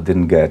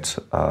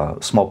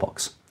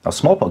smallpox. Now,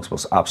 smallpox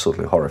was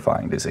absolutely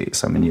horrifying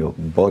disease. I mean, your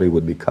body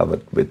would be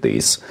covered with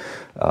these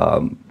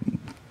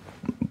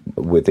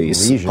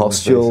lesions,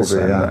 pustules,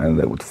 and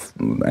they would,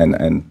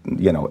 and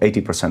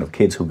 80% of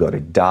kids who got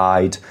it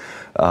died.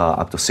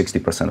 Up to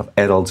 60% of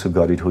adults who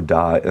got it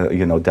died.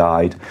 In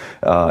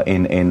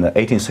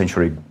 18th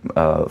century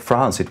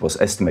France, it was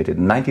estimated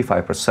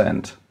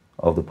 95%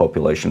 of the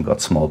population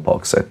got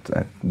smallpox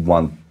at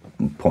one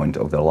point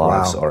of their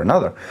lives or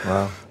another.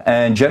 Wow.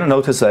 And Jenner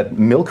noticed that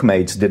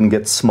milkmaids didn't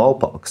get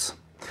smallpox.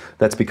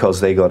 That's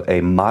because they got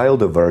a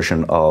milder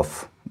version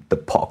of the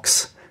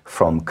pox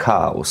from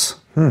cows.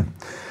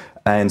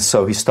 And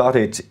so he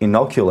started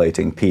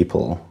inoculating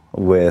people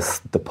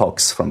with the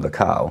pox from the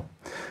cow.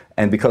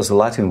 And because the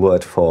Latin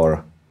word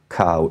for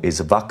cow is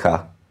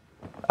vacca,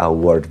 our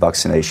word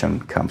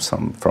vaccination comes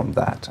from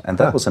that. And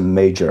that was a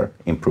major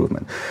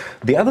improvement.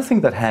 The other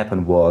thing that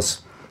happened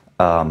was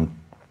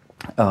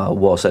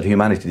that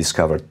humanity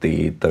discovered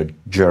the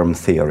germ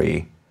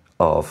theory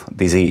of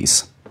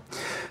disease.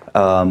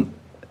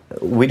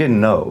 We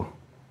didn't know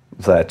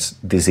that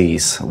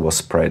disease was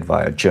spread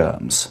via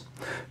germs.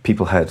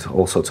 People had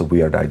all sorts of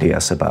weird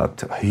ideas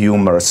about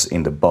humors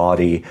in the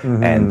body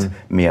and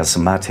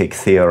miasmatic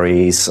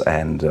theories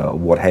and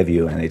what have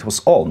you, and it was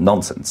all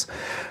nonsense.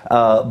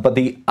 But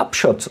the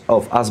upshot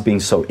of us being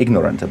so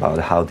ignorant about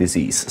how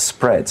disease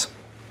spreads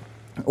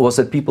was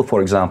that people,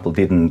 for example,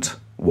 didn't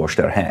wash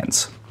their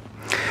hands.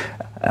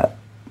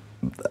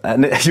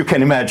 And you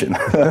can imagine,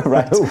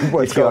 right?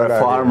 If you're a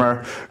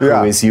farmer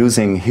who is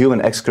using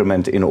human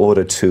excrement in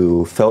order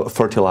to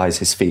fertilize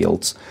his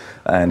fields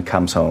and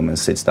comes home and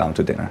sits down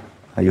to dinner,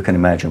 you can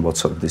imagine what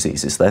sort of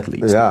diseases that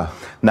leads to.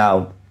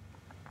 Now,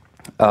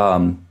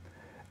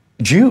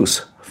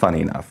 Jews,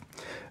 funny enough,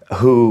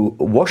 who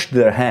washed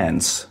their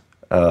hands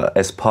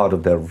as part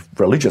of their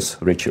religious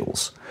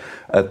rituals,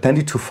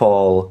 tended to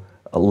fall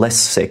less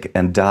sick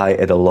and die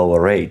at a lower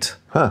rate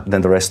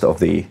than the rest of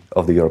the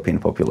European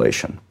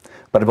population.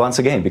 But once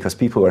again, because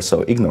people were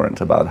so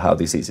ignorant about how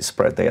diseases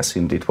spread, they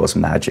assumed it was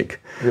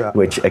magic,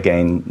 which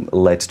again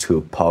led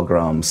to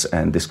pogroms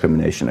and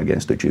discrimination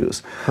against the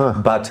Jews.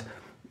 But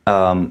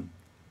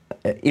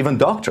even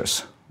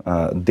doctors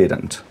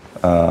didn't.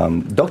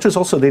 Doctors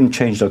also didn't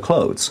change their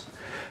clothes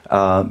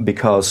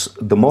because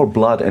the more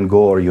blood and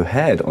gore you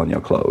had on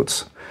your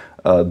clothes,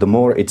 the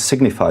more it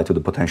signified to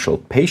the potential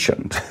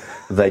patient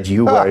that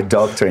you were a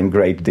doctor in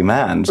great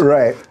demand.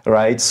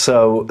 Right.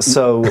 So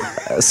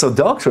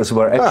doctors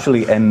were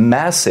actually a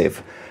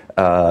massive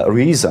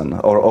reason,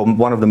 or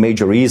one of the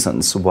major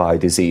reasons why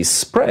disease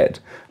spread.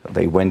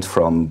 They went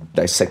from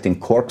dissecting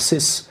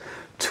corpses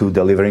to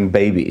delivering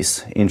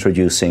babies,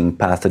 introducing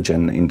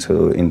pathogen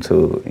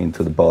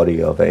into the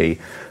body of a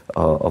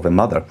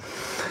mother.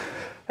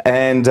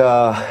 And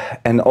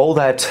all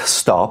that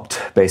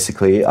stopped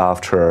basically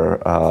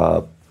after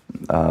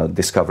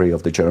discovery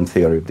of the germ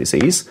theory of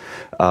disease,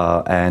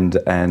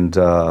 and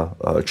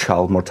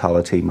child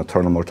mortality,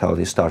 maternal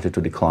mortality started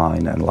to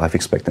decline, and life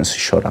expectancy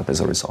shot up as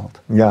a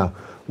result. Yeah.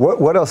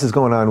 What else is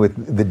going on with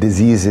the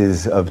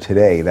diseases of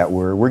today that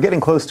we're getting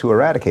close to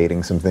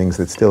eradicating some things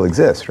that still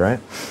exist, right?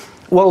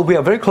 Well, we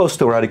are very close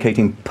to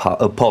eradicating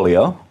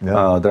polio.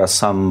 There are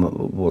some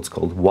what's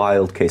called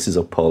wild cases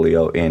of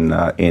polio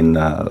in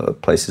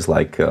places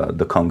like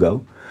the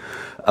Congo.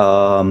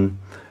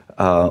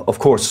 Of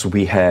course,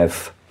 we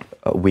have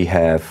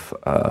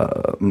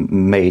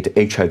made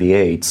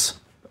HIV/AIDS,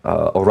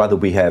 or rather,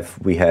 we have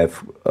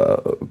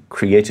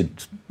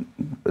created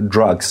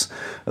drugs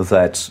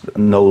that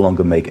no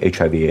longer make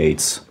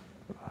HIV/AIDS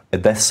a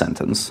death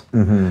sentence,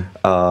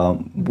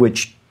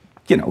 which,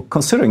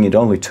 considering it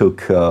only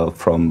took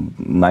from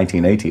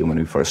 1980, when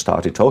we first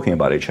started talking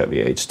about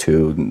HIV/AIDS,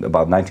 to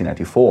about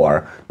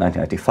 1994,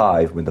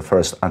 1995, when the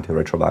first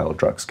antiretroviral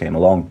drugs came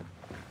along,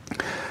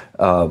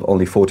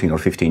 only 14 or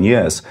 15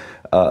 years,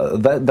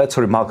 that's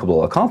a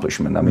remarkable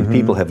accomplishment. I mean,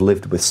 people have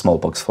lived with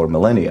smallpox for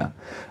millennia.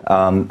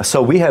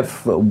 So we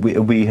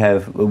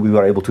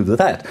were able to do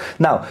that.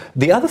 Now,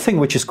 the other thing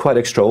which is quite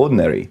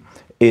extraordinary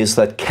is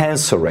that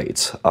cancer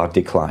rates are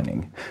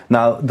declining.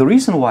 Now, the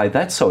reason why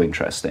that's so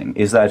interesting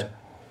is that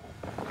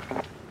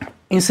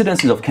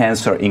incidences of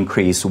cancer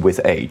increase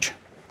with age.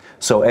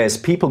 So as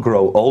people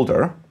grow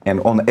older, and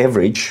on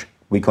average,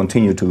 we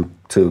continue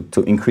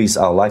to increase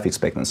our life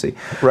expectancy,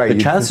 Right.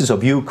 the chances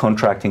of you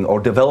contracting or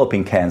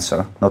developing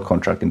cancer, not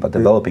contracting, but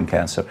developing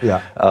cancer,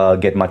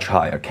 get much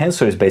higher.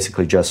 Cancer is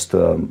basically just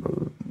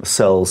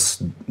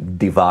cells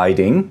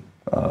dividing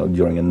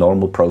during a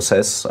normal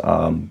process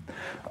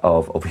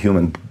of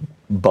human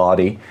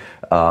body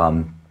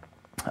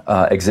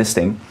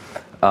existing.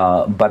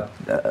 But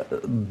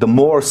the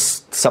more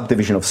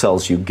subdivision of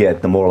cells you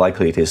get, the more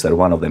likely it is that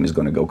one of them is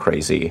going to go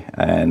crazy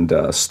and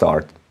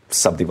start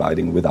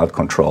subdividing without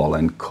control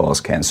and cause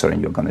cancer, and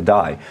you're going to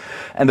die.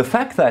 And the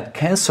fact that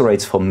cancer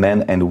rates for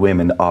men and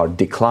women are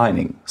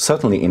declining,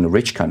 certainly in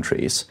rich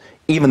countries,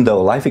 even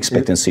though life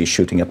expectancy is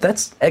shooting up,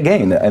 that's,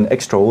 again, an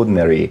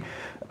extraordinary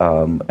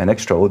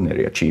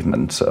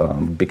achievement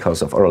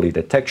because of early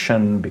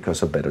detection,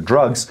 because of better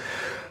drugs.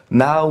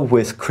 Now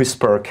with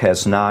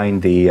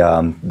CRISPR-Cas9,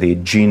 the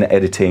gene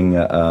editing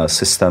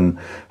system,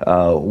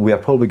 we are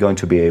probably going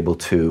to be able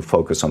to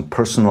focus on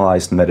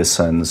personalized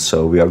medicine.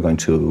 So we are going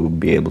to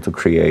be able to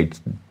create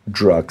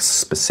drugs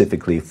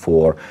specifically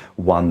for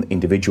one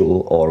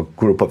individual or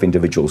group of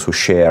individuals who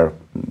share.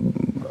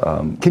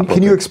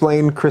 Can you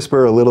explain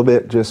CRISPR a little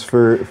bit, just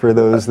for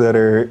those that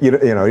are, you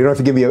don't have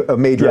to give me a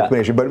major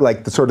explanation, but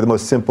like the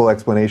most simple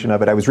explanation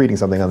of it. I was reading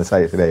something on the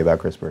site today about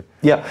CRISPR.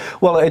 Yeah,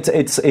 well, it's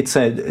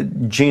a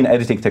gene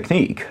editing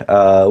technique,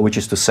 which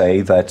is to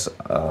say that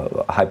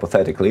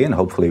hypothetically, and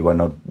hopefully we're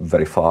not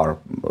very far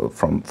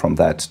from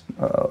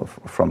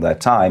that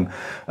time,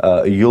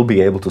 you'll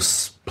be able to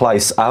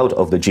splice out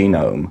of the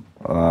genome,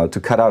 to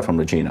cut out from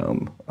the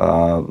genome,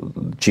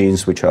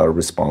 genes which are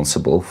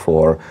responsible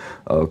for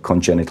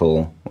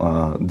congenital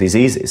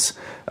diseases,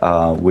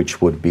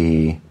 which would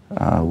be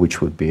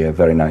a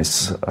very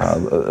nice.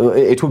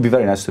 It would be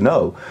very nice to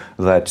know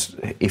that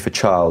if a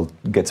child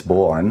gets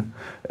born,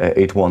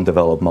 it won't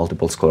develop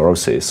multiple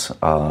sclerosis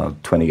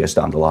 20 years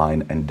down the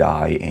line and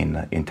die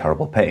in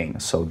terrible pain.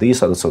 So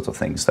these are the sorts of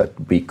things that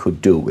we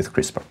could do with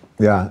CRISPR.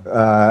 Yeah,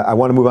 I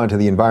want to move on to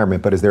the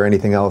environment, but is there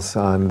anything else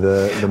on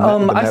the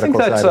medical I think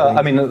that,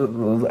 side?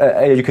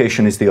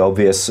 Education is the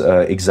obvious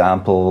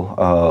example.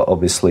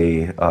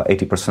 Obviously,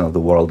 80% of the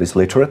world is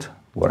literate,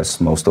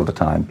 whereas most of the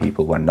time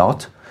people were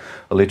not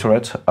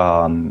literate.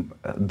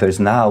 There's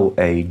now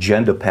a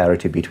gender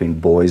parity between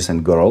boys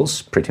and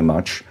girls, pretty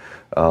much,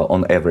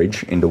 on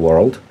average in the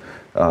world.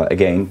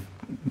 Again,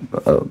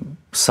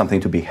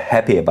 something to be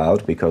happy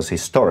about, because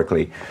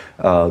historically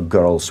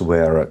girls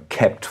were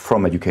kept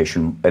from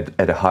education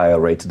at a higher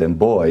rate than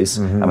boys.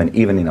 Mm-hmm. I mean,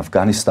 even in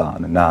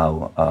Afghanistan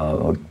now,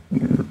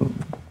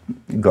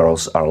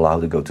 girls are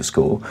allowed to go to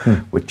school,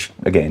 which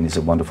again is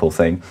a wonderful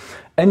thing.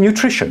 And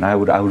nutrition, I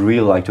would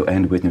really like to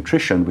end with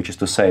nutrition, which is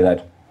to say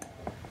that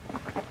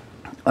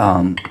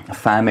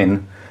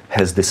famine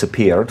has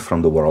disappeared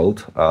from the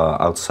world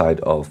outside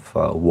of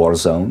war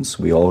zones.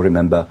 We all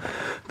remember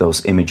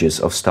those images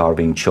of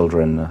starving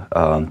children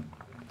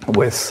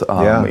with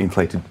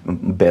inflated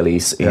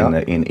bellies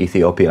in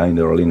Ethiopia in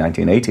the early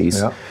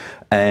 1980s. Yeah.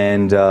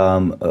 And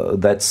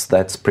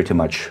that's pretty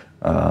much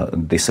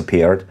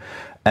disappeared.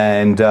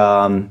 And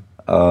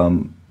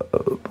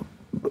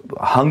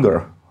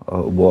hunger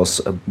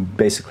was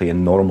basically a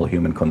normal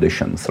human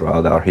condition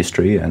throughout our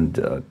history.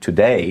 And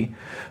today,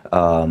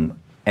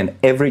 an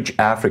average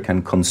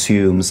African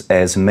consumes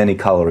as many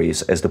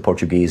calories as the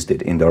Portuguese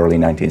did in the early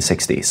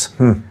 1960s.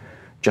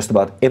 Just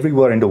about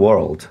everywhere in the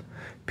world,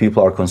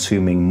 people are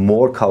consuming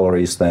more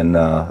calories than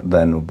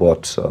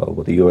what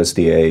the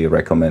USDA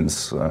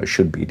recommends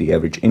should be the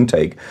average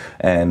intake.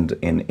 And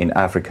in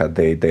Africa,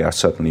 they are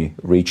certainly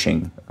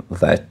reaching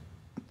that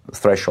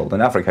threshold.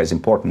 And Africa is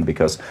important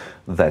because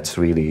that's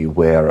really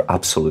where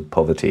absolute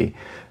poverty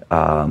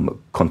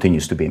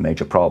continues to be a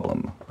major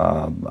problem.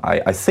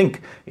 I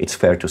think it's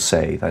fair to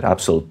say that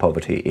absolute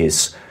poverty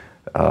is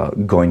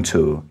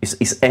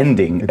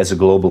ending as a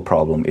global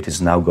problem. It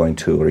is now going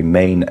to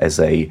remain as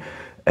an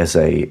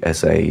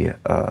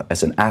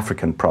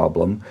African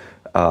problem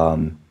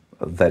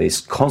that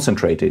is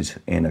concentrated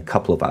in a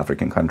couple of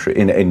African countries,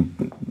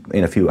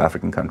 in a few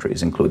African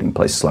countries, including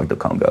places like the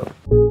Congo.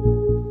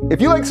 If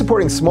you like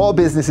supporting small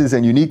businesses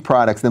and unique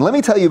products, then let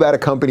me tell you about a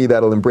company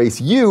that'll embrace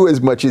you as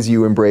much as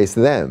you embrace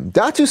them.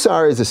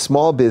 Datusara is a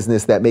small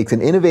business that makes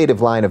an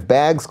innovative line of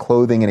bags,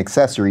 clothing, and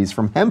accessories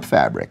from hemp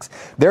fabrics.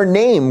 Their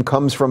name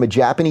comes from a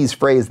Japanese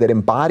phrase that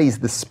embodies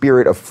the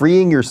spirit of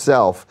freeing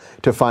yourself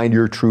to find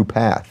your true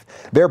path.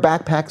 Their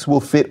backpacks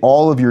will fit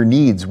all of your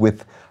needs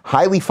with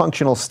highly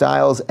functional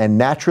styles and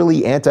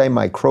naturally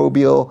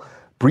antimicrobial,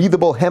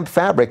 breathable hemp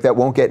fabric that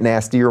won't get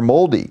nasty or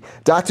moldy.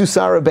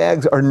 Datusara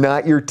bags are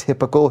not your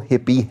typical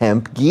hippie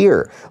hemp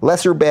gear.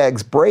 Lesser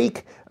bags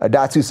break. A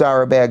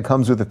Datusara bag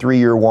comes with a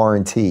 3-year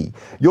warranty.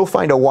 You'll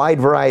find a wide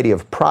variety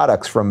of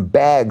products, from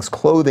bags,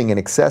 clothing, and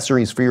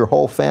accessories for your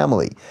whole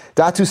family.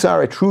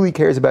 Datusara truly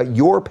cares about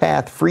your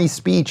path, free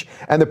speech,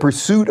 and the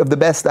pursuit of the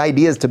best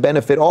ideas to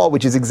benefit all,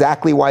 which is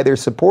exactly why they're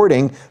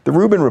supporting the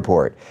Rubin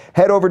Report.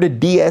 Head over to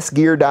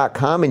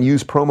dsgear.com and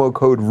use promo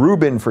code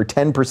Rubin for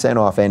 10%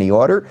 off any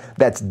order.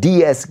 That's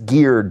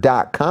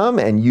dsgear.com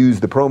and use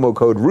the promo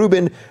code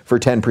Rubin for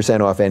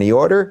 10% off any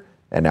order.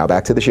 And now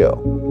back to the show.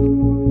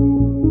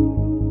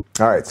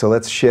 All right, so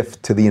let's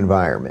shift to the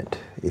environment.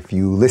 If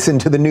you listen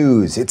to the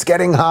news, it's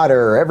getting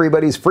hotter,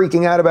 everybody's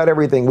freaking out about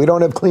everything, we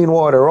don't have clean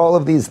water, all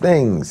of these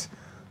things.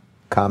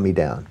 Calm me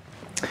down.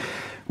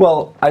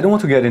 Well, I don't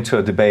want to get into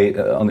a debate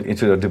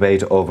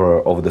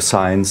over the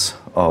science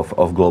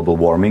of global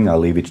warming. I'll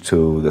leave it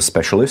to the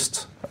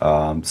specialists.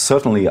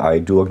 Certainly, I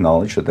do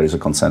acknowledge that there is a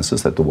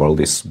consensus that the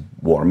world is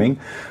warming.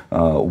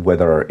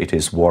 Whether it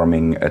is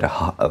warming at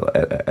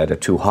a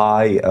too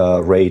high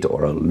rate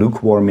or a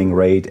lukewarming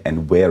rate,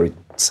 and where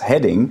it's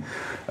heading,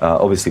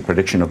 obviously,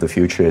 prediction of the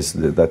future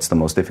that's the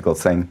most difficult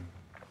thing.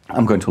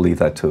 I'm going to leave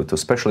that to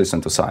specialists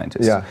and to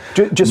scientists. Yeah.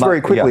 Just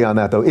very quickly on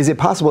that, though, is it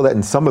possible that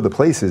in some of the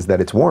places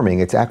that it's warming,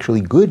 it's actually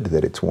good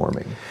that it's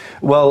warming?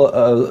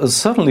 Well,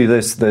 certainly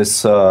this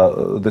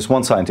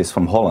one scientist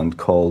from Holland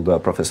called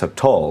Professor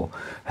Toll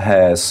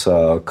has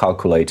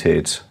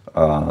calculated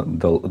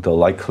the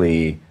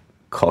likely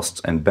costs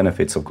and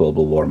benefits of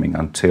global warming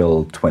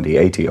until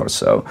 2080 or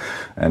so,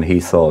 and he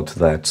thought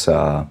that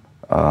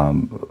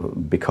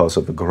because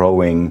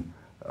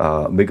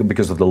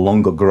of the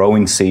longer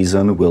growing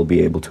season, we'll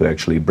be able to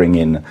actually bring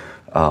in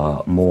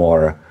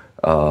more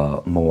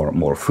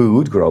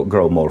food,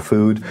 grow more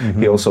food.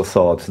 Mm-hmm. He also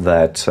thought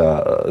that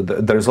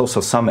there is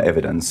also some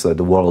evidence that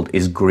the world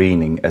is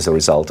greening as a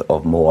result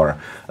of more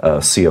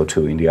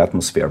CO2 in the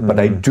atmosphere. Mm-hmm. But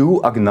I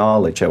do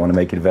acknowledge, I want to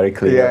make it very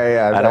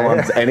clear, I don't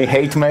want any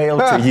hate mail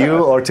to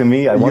you or to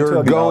me.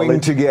 You're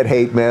going to get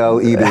hate mail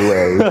either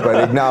way, but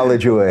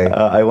acknowledge away.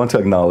 I want to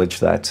acknowledge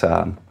that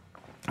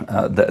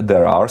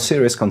there are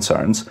serious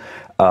concerns,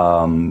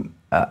 and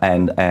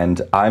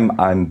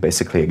I'm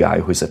basically a guy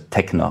who's a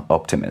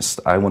techno-optimist.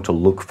 I want to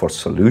look for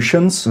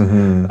solutions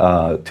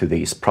to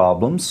these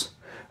problems,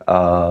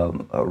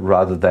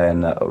 rather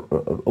than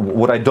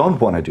what I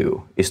don't want to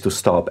do is to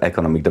stop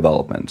economic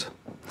development.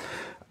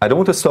 I don't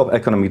want to stop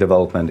economic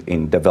development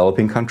in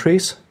developing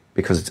countries,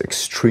 because it's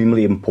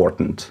extremely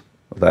important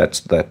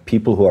that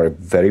people who are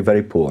very,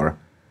 very poor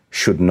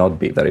should not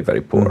be very,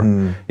 very poor.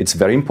 Mm-hmm. It's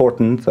very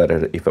important that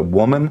if a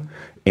woman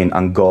in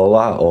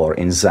Angola or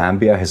in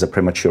Zambia has a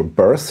premature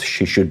birth,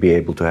 she should be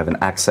able to have an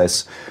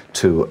access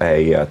to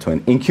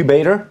an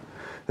incubator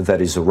that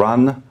is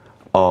run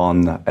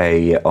on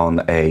an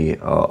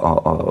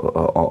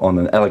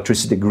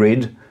electricity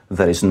grid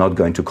that is not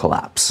going to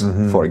collapse.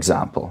 Mm-hmm. For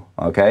example,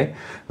 okay,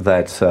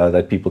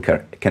 that people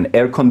can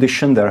air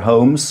condition their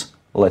homes,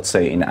 let's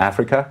say in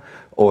Africa,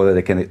 or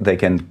that they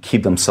can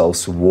keep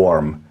themselves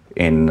warm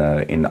in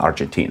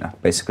Argentina.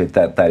 Basically,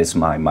 that is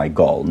my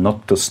goal,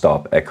 not to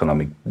stop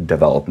economic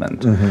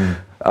development.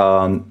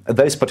 Mm-hmm.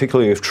 That is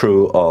particularly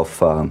true of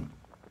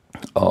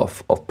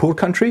poor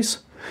countries,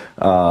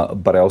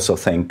 but I also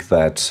think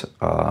that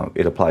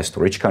it applies to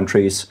rich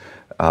countries.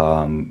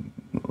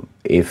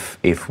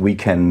 If we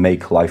can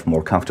make life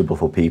more comfortable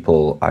for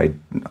people,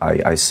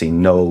 I see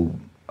no.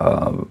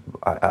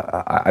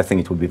 I think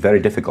it would be very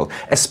difficult,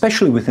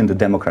 especially within the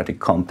democratic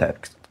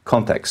context,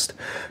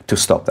 to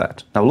stop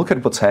that. Now look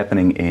at what's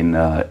happening in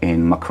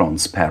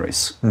Macron's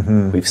Paris.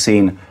 Mm-hmm. We've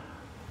seen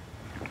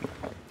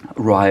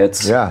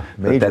riots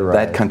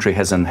that country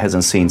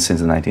hasn't seen since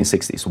the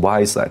 1960s.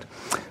 Why is that?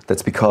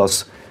 That's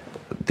because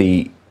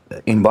the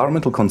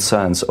environmental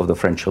concerns of the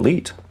French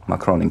elite,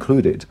 Macron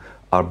included,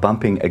 are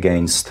bumping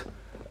against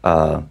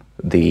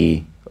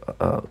the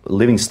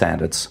living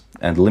standards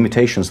and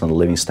limitations on the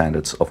living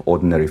standards of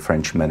ordinary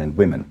French men and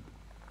women.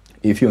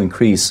 If you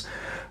increase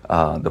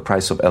the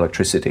price of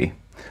electricity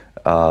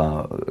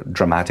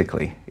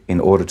dramatically in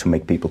order to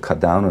make people cut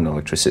down on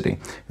electricity,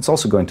 it's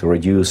also going to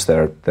reduce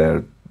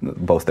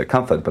both their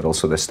comfort but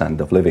also their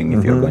standard of living. Mm-hmm.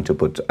 If you're going to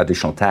put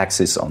additional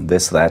taxes on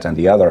this, that, and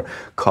the other,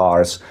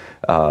 cars,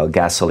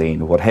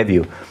 gasoline, what have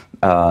you,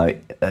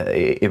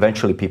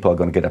 eventually people are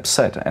going to get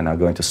upset and are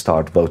going to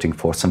start voting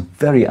for some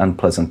very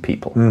unpleasant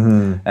people.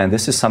 Mm-hmm. And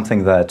this is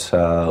something that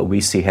we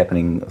see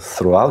happening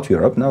throughout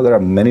Europe. Now, there are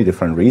many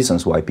different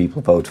reasons why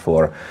people vote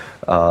for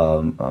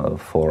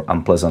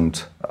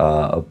unpleasant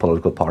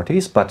political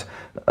parties, but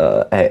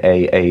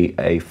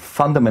a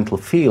fundamental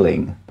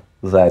feeling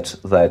that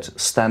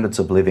standards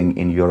of living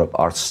in Europe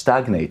are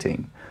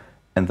stagnating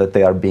and that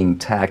they are being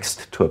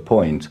taxed to a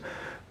point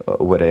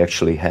where they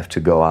actually have to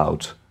go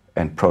out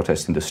and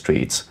protest in the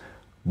streets,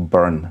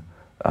 burn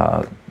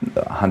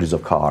hundreds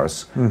of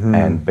cars, mm-hmm.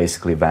 and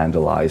basically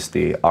vandalize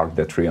the Arc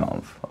de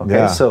Triomphe. Okay,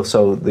 yeah.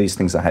 So these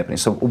things are happening.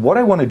 So what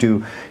I want to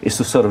do is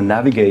to sort of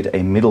navigate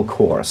a middle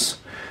course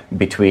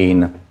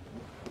between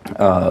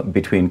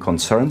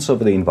concerns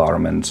over the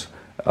environment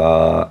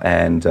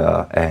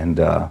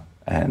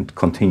and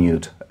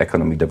continued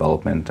economic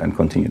development and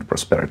continued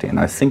prosperity. And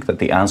I think that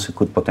the answer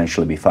could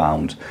potentially be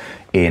found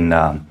in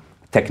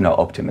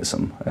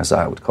techno-optimism, as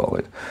I would call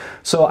it.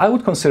 So I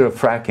would consider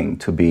fracking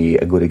to be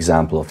a good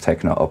example of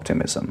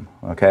techno-optimism,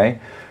 okay?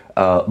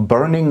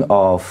 Burning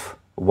of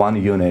 1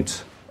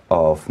 unit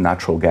of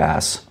natural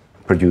gas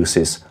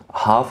produces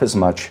half as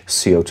much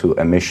CO2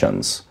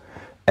 emissions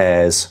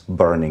as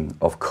burning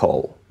of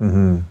coal.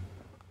 Mm-hmm.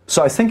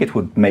 So I think it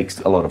would make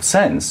a lot of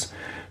sense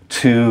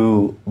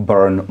to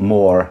burn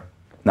more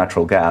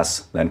natural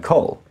gas than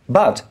coal.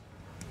 But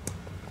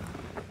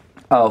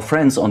our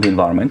friends on the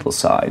environmental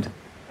side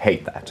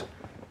hate that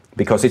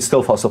because it's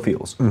still fossil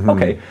fuels.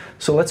 Okay,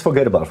 so let's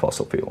forget about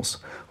fossil fuels.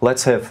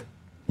 Let's have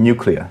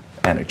nuclear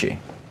energy.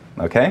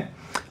 Okay?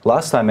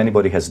 Last time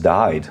anybody has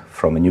died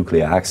from a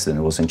nuclear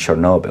accident was in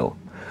Chernobyl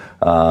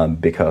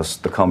because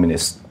the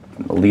communist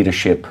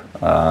leadership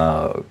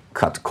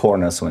cut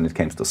corners when it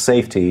came to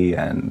safety,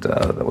 and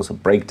there was a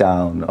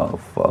breakdown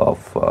of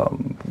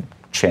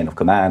chain of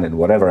command and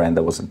whatever, and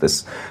there was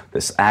this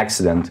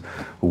accident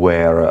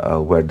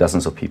where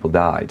dozens of people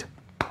died.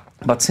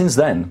 But since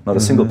then, not a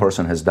single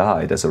person has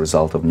died as a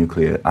result of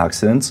nuclear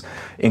accidents,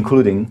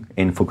 including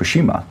in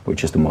Fukushima,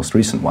 which is the most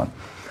recent one.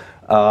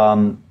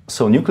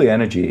 So nuclear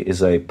energy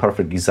is a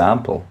perfect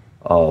example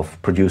of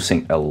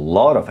producing a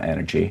lot of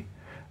energy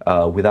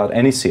without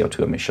any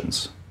CO2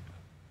 emissions.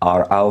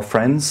 Are our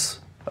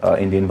friends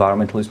in the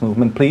environmentalist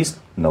movement pleased?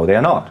 No, they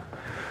are not.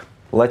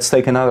 Let's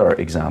take another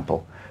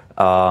example.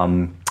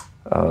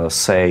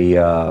 Say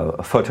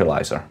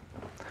fertilizer.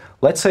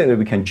 Let's say that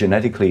we can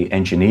genetically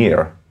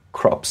engineer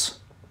crops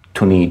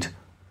to need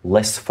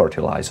less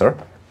fertilizer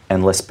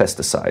and less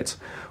pesticides.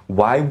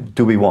 Why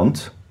do we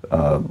want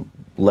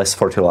less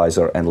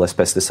fertilizer and less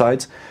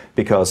pesticides?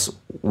 Because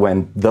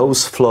when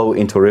those flow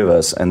into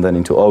rivers and then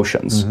into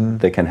oceans,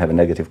 they can have a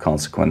negative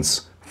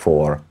consequence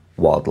for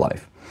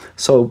wildlife.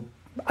 So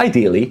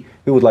ideally,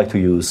 we would like to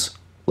use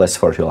less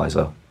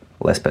fertilizer,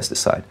 less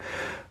pesticide.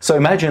 So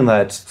imagine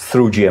that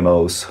through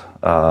GMOs,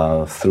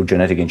 through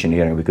genetic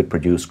engineering, we could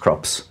produce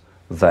crops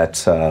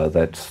that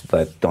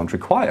don't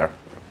require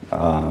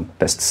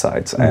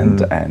pesticides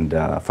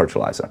and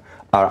fertilizer.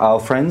 Are our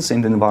friends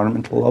in the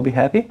environmental lobby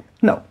happy?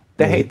 No,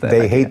 they hate that.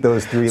 They hate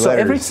those three letters. So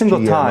every single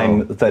GMO.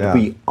 time that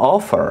we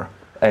offer,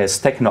 as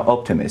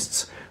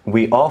techno-optimists,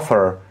 we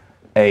offer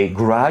a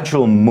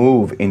gradual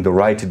move in the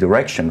right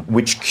direction,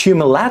 which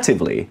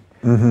cumulatively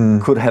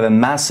could have a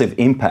massive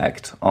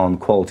impact on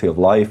quality of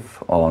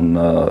life, on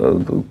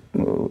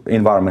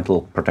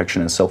environmental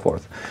protection, and so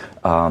forth.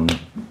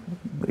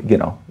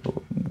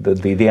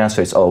 The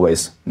answer is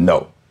always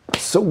no.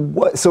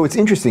 So it's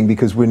interesting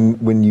because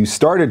when you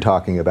started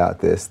talking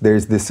about this,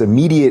 there's this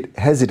immediate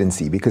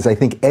hesitancy because I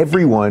think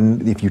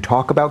everyone, if you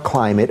talk about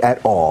climate at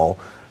all,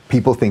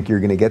 people think you're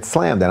going to get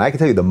slammed. And I can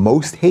tell you the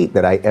most hate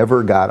that I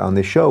ever got on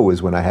the show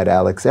was when I had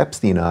Alex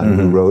Epstein on,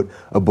 who wrote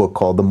a book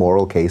called The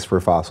Moral Case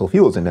for Fossil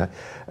Fuels. And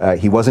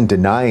he wasn't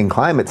denying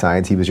climate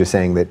science. He was just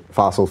saying that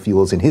fossil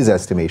fuels, in his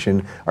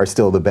estimation, are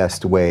still the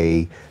best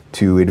way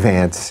to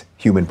advance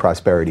human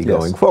prosperity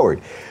going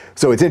forward.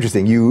 So it's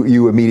interesting.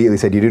 You immediately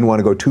said you didn't want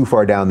to go too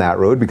far down that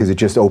road because it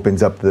just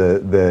opens up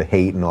the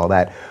hate and all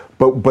that.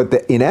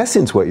 But in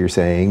essence, what you're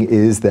saying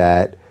is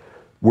that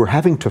we're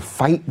having to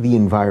fight the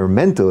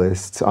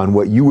environmentalists on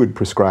what you would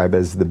prescribe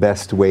as the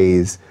best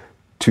ways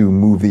to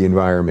move the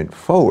environment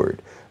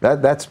forward.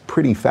 That's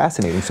pretty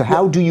fascinating. So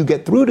how do you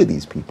get through to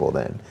these people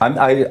then?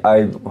 I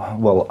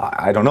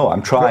don't know.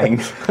 I'm trying.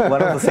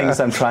 One of the things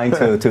I'm trying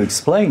to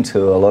explain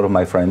to a lot of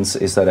my friends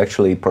is that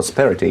actually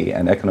prosperity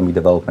and economic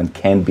development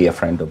can be a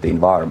friend of the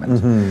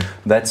environment.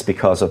 That's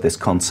because of this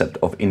concept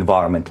of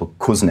environmental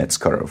Kuznets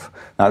curve.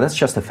 Now, that's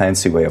just a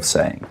fancy way of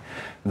saying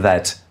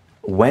that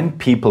when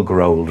people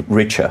grow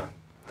richer,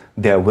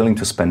 they are willing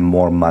to spend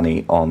more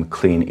money on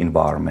clean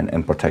environment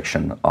and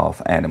protection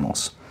of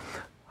animals.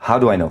 How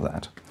do I know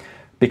that?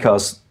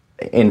 Because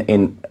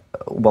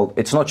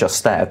it's not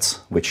just stats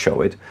which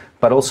show it,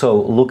 but also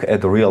look at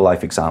the real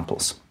life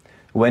examples.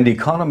 When the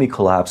economy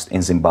collapsed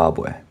in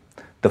Zimbabwe,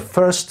 the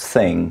first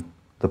thing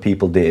the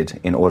people did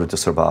in order to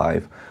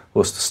survive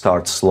was to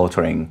start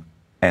slaughtering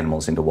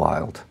animals in the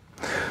wild.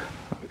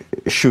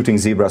 Shooting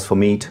zebras for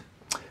meat,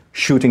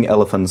 shooting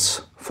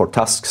elephants for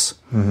tusks,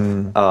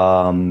 and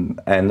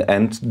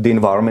the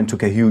environment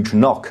took a huge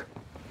knock.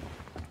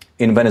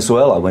 In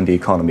Venezuela, when the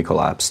economy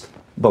collapsed,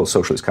 both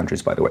socialist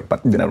countries, by the way,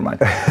 but never mind.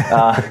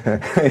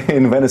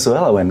 In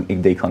Venezuela, when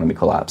the economy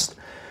collapsed,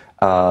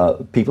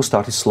 people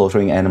started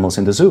slaughtering animals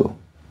in the zoo.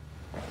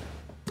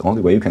 The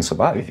only way you can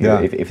survive,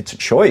 if it's a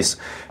choice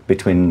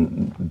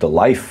between the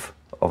life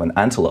of an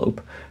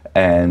antelope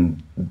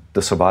and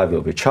the survival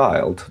of a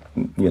child,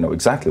 you know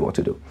exactly what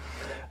to do.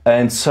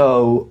 And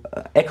so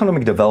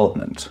economic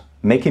development,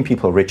 making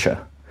people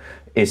richer,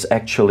 is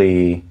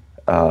actually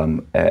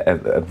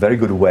a very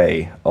good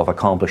way of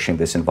accomplishing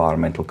this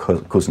environmental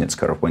Kuznets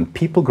curve. When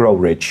people grow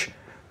rich,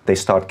 they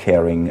start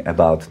caring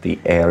about the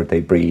air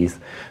they breathe,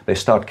 they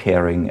start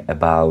caring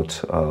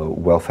about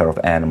welfare of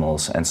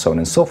animals and so on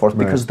and so forth,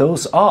 because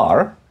those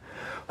are,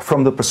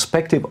 from the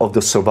perspective of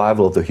the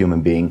survival of the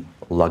human being,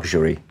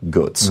 luxury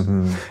goods.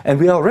 And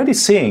we are already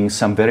seeing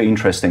some very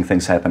interesting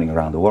things happening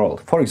around the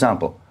world. For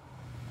example,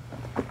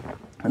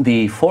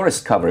 the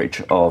forest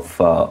coverage of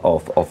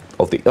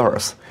the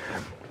Earth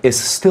is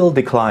still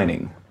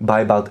declining by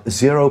about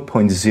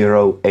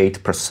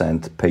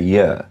 0.08% per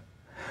year.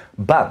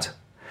 But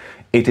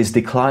it is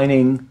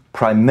declining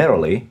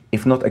primarily,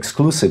 if not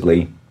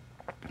exclusively,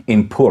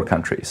 in poor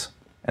countries,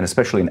 and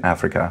especially in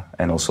Africa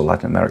and also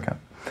Latin America.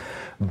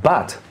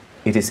 But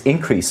it is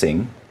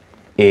increasing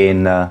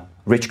in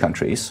rich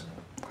countries,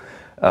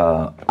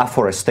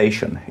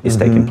 afforestation is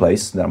taking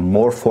place. There are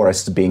more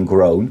forests being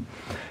grown.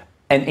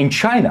 And in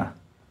China,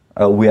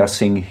 we are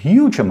seeing a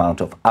huge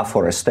amount of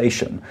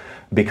afforestation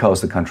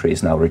because the country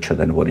is now richer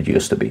than what it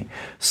used to be.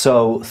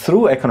 So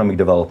through economic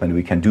development,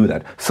 we can do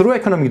that. Through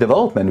economic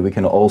development, we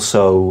can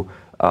also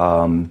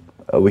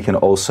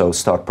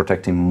start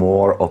protecting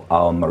more of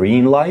our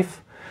marine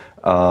life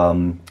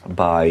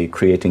by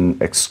creating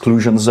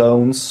exclusion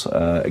zones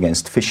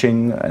against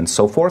fishing and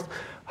so forth.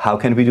 How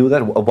can we do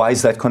that? Why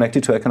is that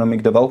connected to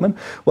economic development?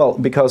 Well,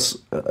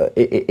 because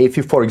if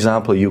you, for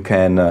example, you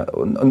can,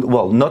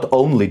 not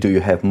only do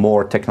you have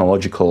more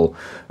technological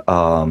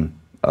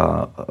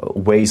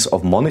ways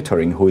of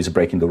monitoring who is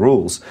breaking the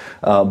rules,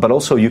 but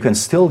also you can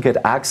still get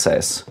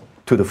access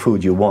to the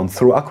food you want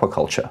through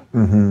aquaculture.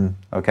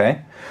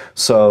 Okay?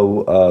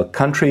 So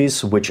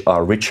countries which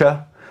are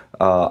richer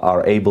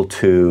are able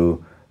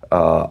to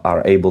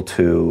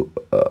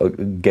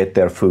get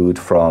their food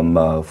from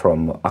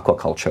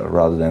aquaculture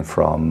rather than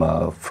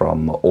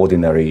from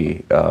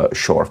ordinary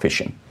shore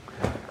fishing.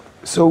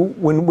 So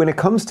when it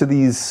comes to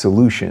these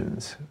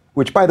solutions,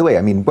 which, by the way,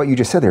 I mean, what you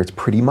just said there, it's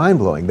pretty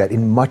mind-blowing that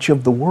in much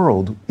of the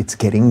world, it's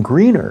getting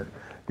greener.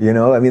 You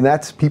know, I mean,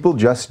 people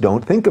just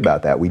don't think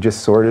about that. We just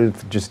sort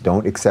of just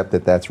don't accept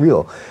that that's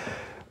real.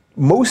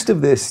 Most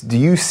of this, do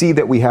you see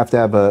that we have to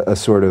have a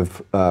sort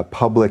of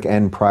public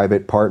and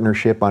private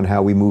partnership on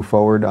how we move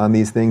forward on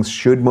these things?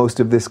 Should most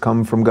of this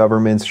come from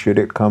governments? Should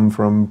it come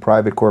from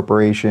private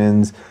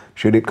corporations?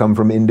 Should it come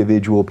from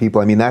individual people?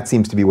 I mean, that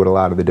seems to be what a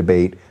lot of the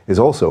debate is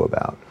also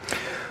about.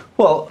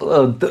 Well,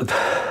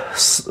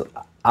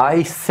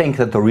 I think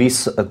that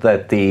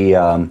the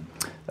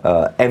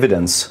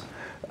evidence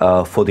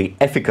for the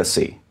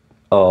efficacy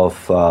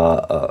of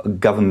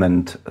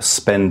government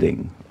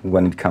spending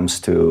when it comes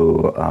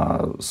to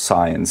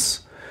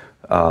science,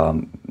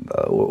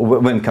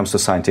 when it comes to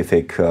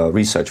scientific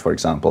research, for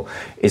example,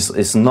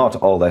 is not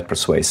all that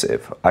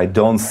persuasive. I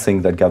don't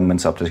think that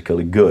governments are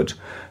particularly good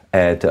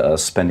at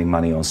spending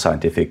money on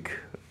scientific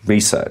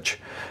research.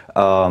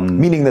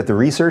 Meaning that the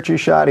research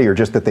is shoddy, or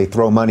just that they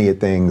throw money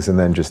at things and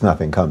then just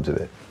nothing comes of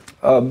it?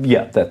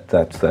 Yeah,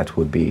 that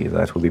would be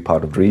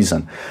part of the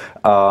reason.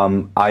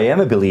 I am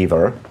a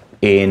believer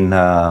in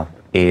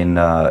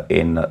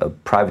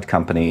private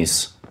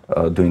companies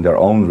doing their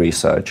own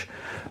research,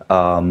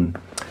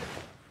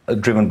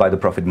 driven by the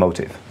profit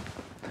motive.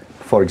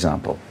 For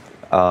example,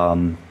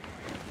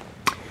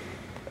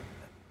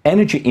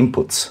 energy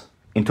inputs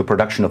into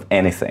production of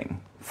anything,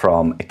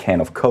 from a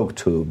can of Coke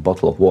to a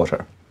bottle of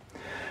water,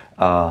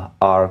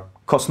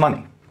 cost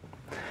money.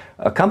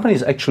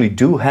 Companies actually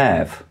do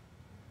have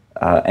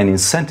an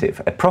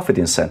incentive, a profit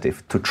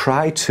incentive, to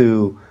try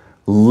to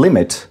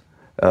limit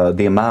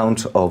the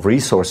amount of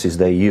resources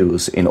they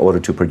use in order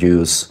to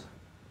produce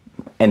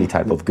any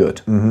type of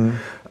good. In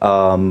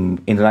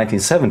the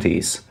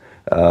 1970s,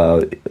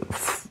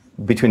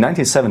 between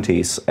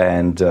 1970s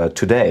and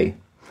today,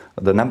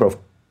 the number of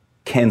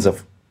cans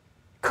of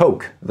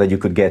Coke that you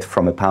could get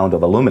from a pound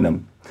of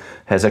aluminum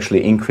has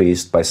actually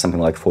increased by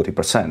something like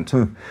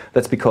 40%.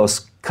 That's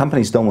because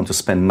companies don't want to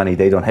spend money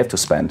they don't have to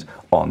spend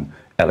on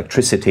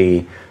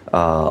electricity,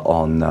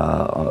 on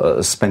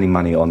spending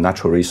money on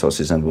natural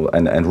resources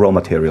and raw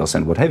materials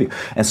and what have you.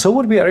 And so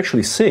what we are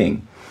actually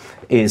seeing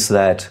is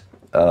that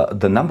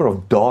the number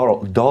of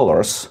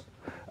dollars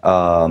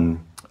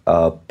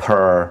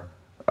per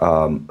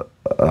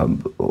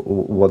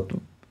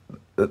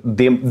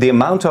the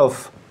amount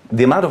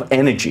of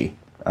energy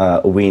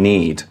we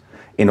need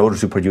in order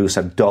to produce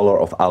a dollar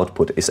of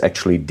output is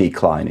actually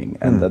declining,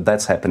 and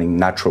that's happening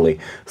naturally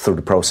through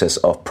the process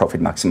of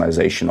profit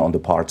maximization on the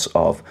parts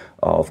of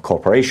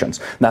corporations.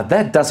 Now,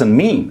 that doesn't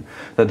mean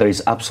that there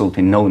is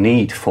absolutely no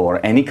need for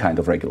any kind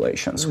of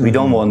regulations. We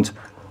don't want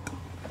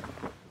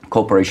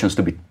corporations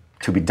to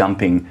be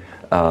dumping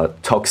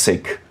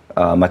toxic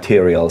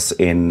materials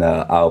in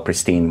our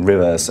pristine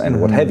rivers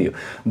and what have you.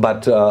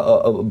 But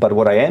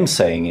what I am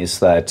saying is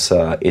that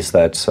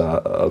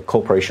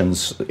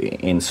corporations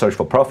in search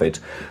for profit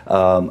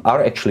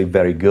are actually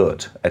very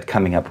good at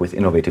coming up with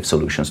innovative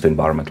solutions to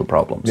environmental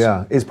problems.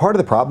 Yeah. Is part of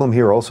the problem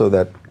here also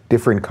that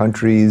different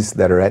countries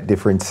that are at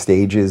different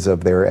stages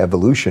of their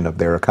evolution, of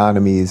their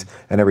economies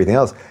and everything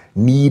else,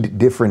 need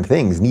different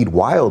things, need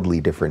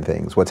wildly different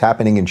things? What's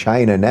happening in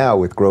China now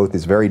with growth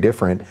is very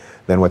different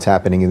than what's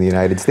happening in the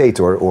United States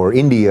or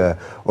India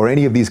or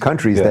any of these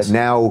countries that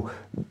now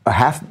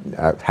have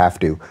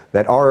to,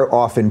 that are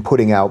often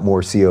putting out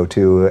more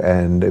CO2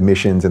 and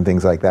emissions and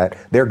things like that.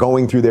 They're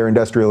going through their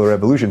industrial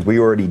revolutions. We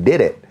already did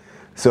it.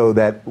 So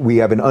that we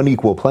have an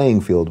unequal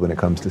playing field when it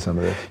comes to some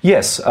of this.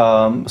 Yes,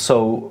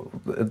 so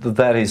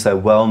that is a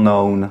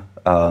well-known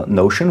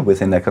notion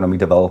within economic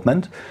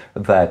development,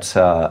 that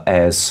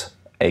as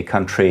a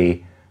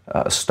country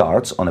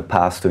starts on a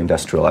path to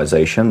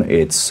industrialization,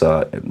 its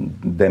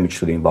damage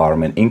to the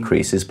environment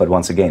increases, but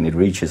once again it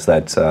reaches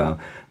that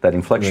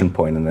inflection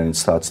point, and then it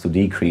starts to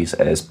decrease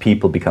as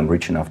people become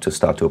rich enough to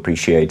start to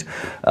appreciate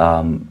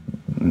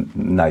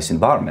nice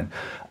environment.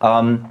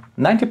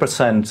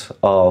 90%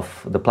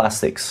 of the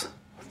plastics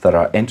that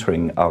are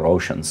entering our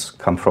oceans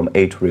come from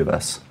 8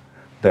 rivers.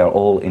 They are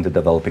all in the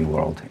developing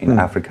world, in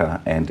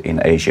Africa and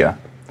in Asia.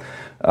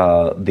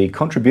 The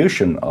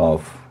contribution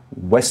of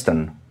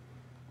Western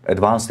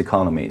advanced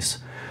economies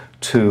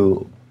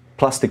to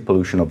plastic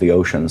pollution of the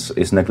oceans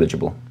is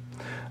negligible,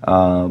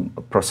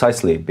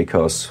 precisely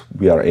because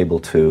we are able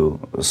to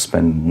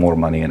spend more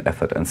money and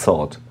effort and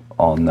thought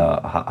on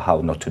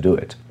how not to do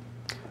it.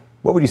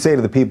 What would you say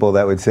to the people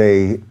that would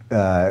say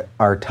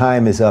our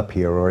time is up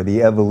here, or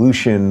the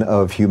evolution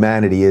of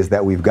humanity is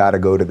that we've got to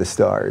go to the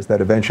stars,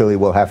 that eventually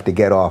we'll have to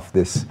get off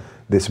this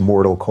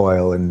mortal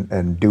coil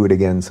and do it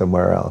again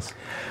somewhere else?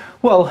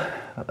 Well,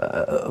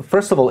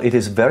 first of all, it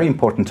is very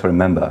important to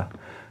remember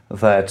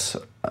that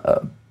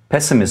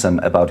pessimism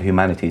about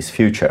humanity's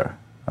future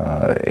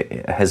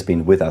has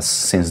been with us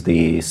since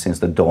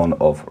the dawn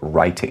of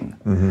writing.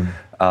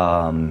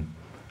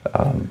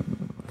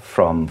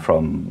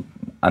 From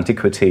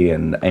antiquity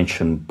and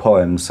ancient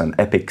poems and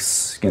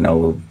epics,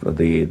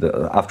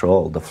 after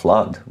all, the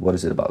flood. What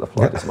is it about the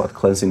flood? It's about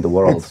cleansing the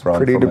world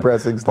from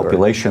depressing a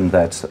population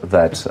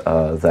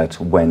that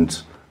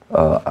went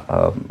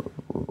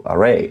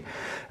array.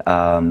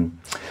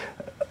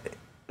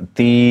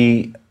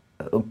 The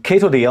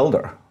Cato the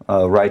Elder,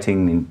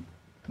 writing in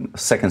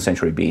 2nd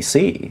century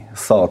BC,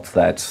 thought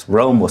that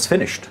Rome was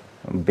finished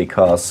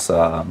because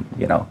the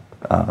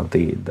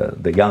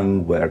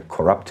young were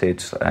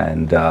corrupted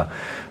and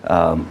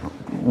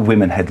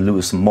women had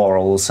loose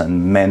morals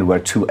and men were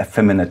too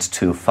effeminate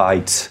to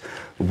fight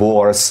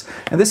wars.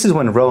 And this is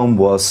when Rome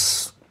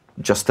was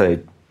just a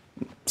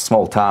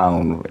small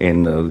town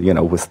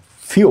with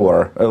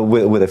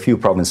a few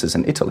provinces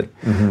in Italy.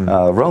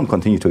 Rome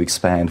continued to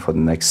expand for the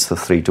next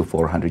 300 to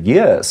 400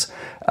 years.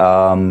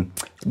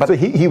 But so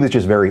he was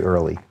just very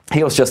early.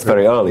 He was just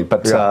very early,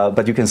 but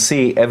you can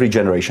see every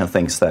generation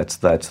thinks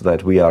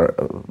that we are,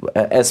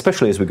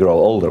 especially as we grow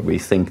older, we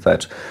think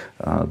that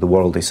the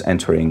world is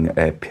entering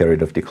a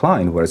period of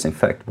decline, whereas in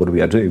fact what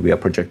we are doing, we are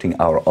projecting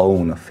our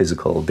own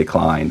physical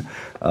decline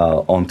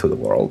onto the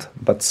world.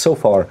 But so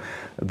far,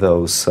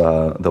 those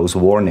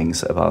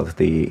warnings about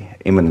the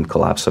imminent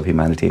collapse of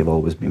humanity have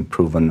always been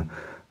proven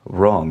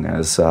wrong,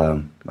 as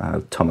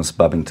Thomas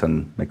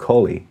Babington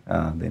Macaulay,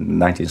 the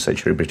 19th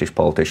century British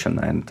politician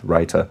and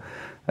writer,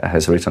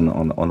 has written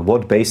on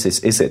what basis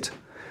is it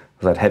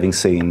that having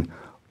seen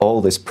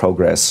all this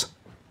progress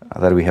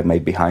that we have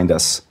made behind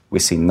us, we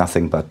see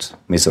nothing but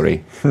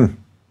misery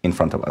in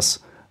front of us.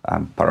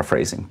 I'm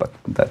paraphrasing, but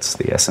that's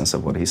the essence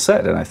of what he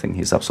said, and I think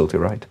he's absolutely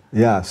right.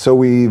 Yeah, so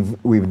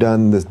we've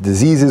done the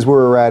diseases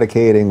we're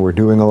eradicating, we're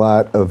doing a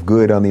lot of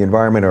good on the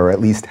environment, or at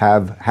least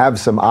have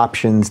some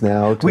options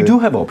now. We do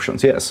have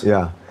options, yes.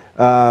 Yeah.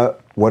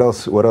 What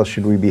else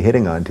should we be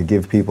hitting on to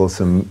give people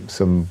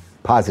some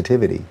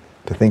positivity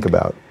to think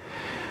about?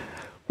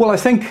 Well, I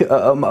think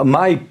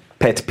my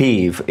pet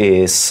peeve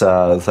is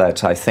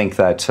that I think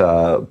that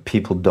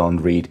people don't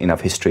read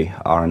enough history,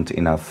 aren't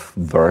enough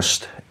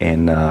versed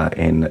in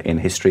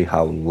history,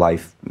 how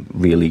life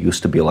really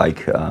used to be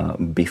like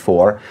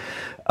before.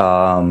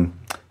 And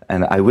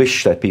I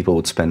wish that people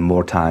would spend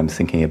more time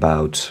thinking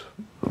about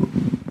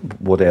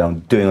what they are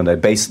doing on a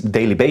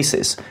daily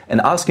basis and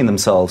asking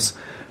themselves,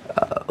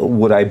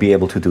 would I be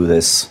able to do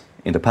this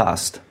in the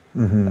past?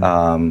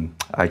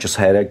 I just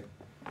had a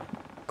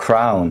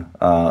crown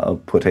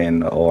put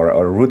in, or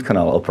a root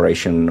canal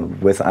operation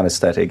with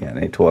anesthetic, and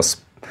it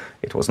was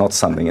not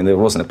something, and it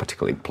wasn't a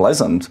particularly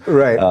pleasant.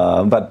 Right.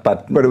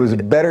 But it was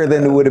better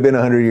than it would have been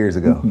 100 years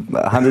ago.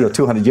 100 or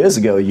 200 years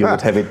ago, you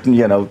would have it.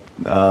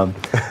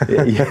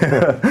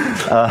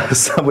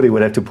 Somebody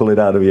would have to pull it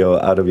out of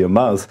your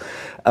mouth,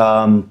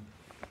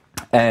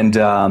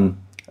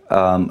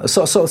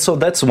 So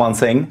that's one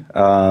thing.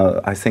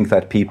 I think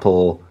that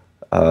people.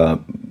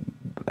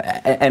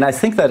 And I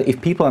think that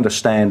if people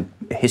understand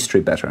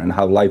history better and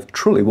how life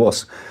truly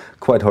was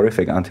quite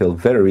horrific until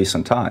very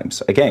recent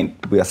times, again,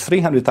 we are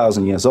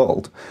 300,000 years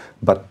old,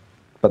 but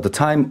the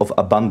time of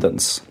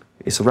abundance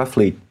is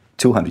roughly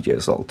 200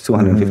 years old,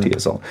 250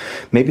 years old.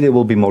 Maybe they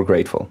will be more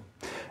grateful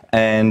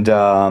and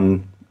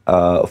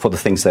for the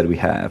things that we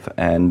have.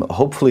 And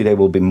hopefully they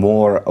will be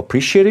more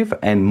appreciative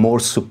and more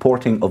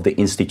supporting of the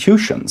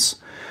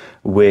institutions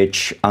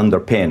which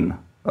underpin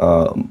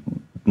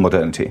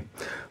modernity.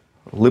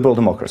 Liberal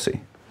democracy,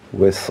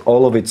 with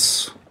all of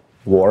its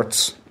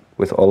warts,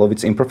 with all of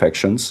its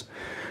imperfections,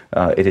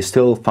 it is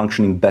still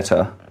functioning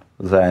better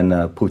than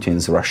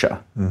Putin's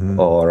Russia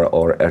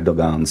or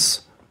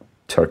Erdogan's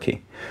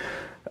Turkey.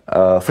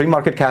 Free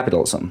market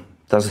capitalism,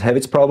 does it have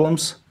its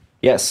problems?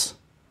 Yes.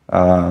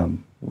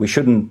 We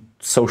shouldn't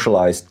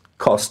socialize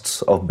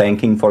costs of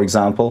banking, for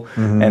example,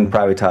 and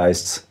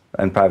privatize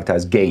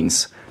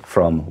gains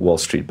from Wall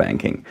Street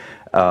banking.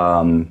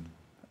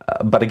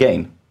 But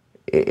again,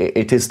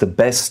 it is the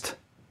best.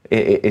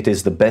 It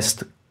is the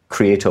best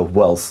creator of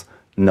wealth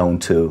known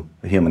to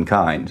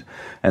humankind,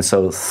 and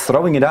so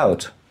throwing it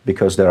out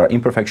because there are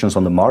imperfections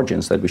on the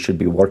margins that we should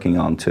be working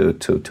on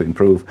to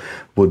improve,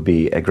 would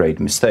be a great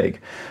mistake.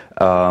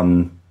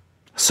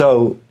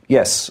 So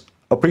yes,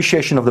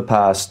 appreciation of the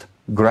past,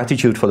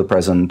 gratitude for the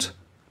present,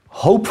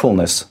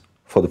 hopefulness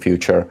for the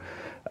future.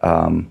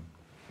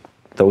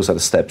 Those are the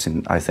steps,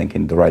 I think,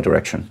 in the right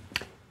direction.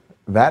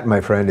 That, my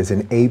friend, is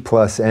an A+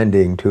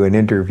 ending to an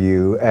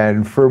interview.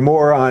 And for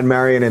more on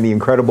Marian and the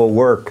incredible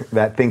work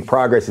that Think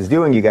Progress is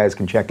doing, you guys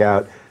can check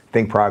out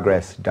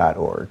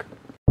thinkprogress.org.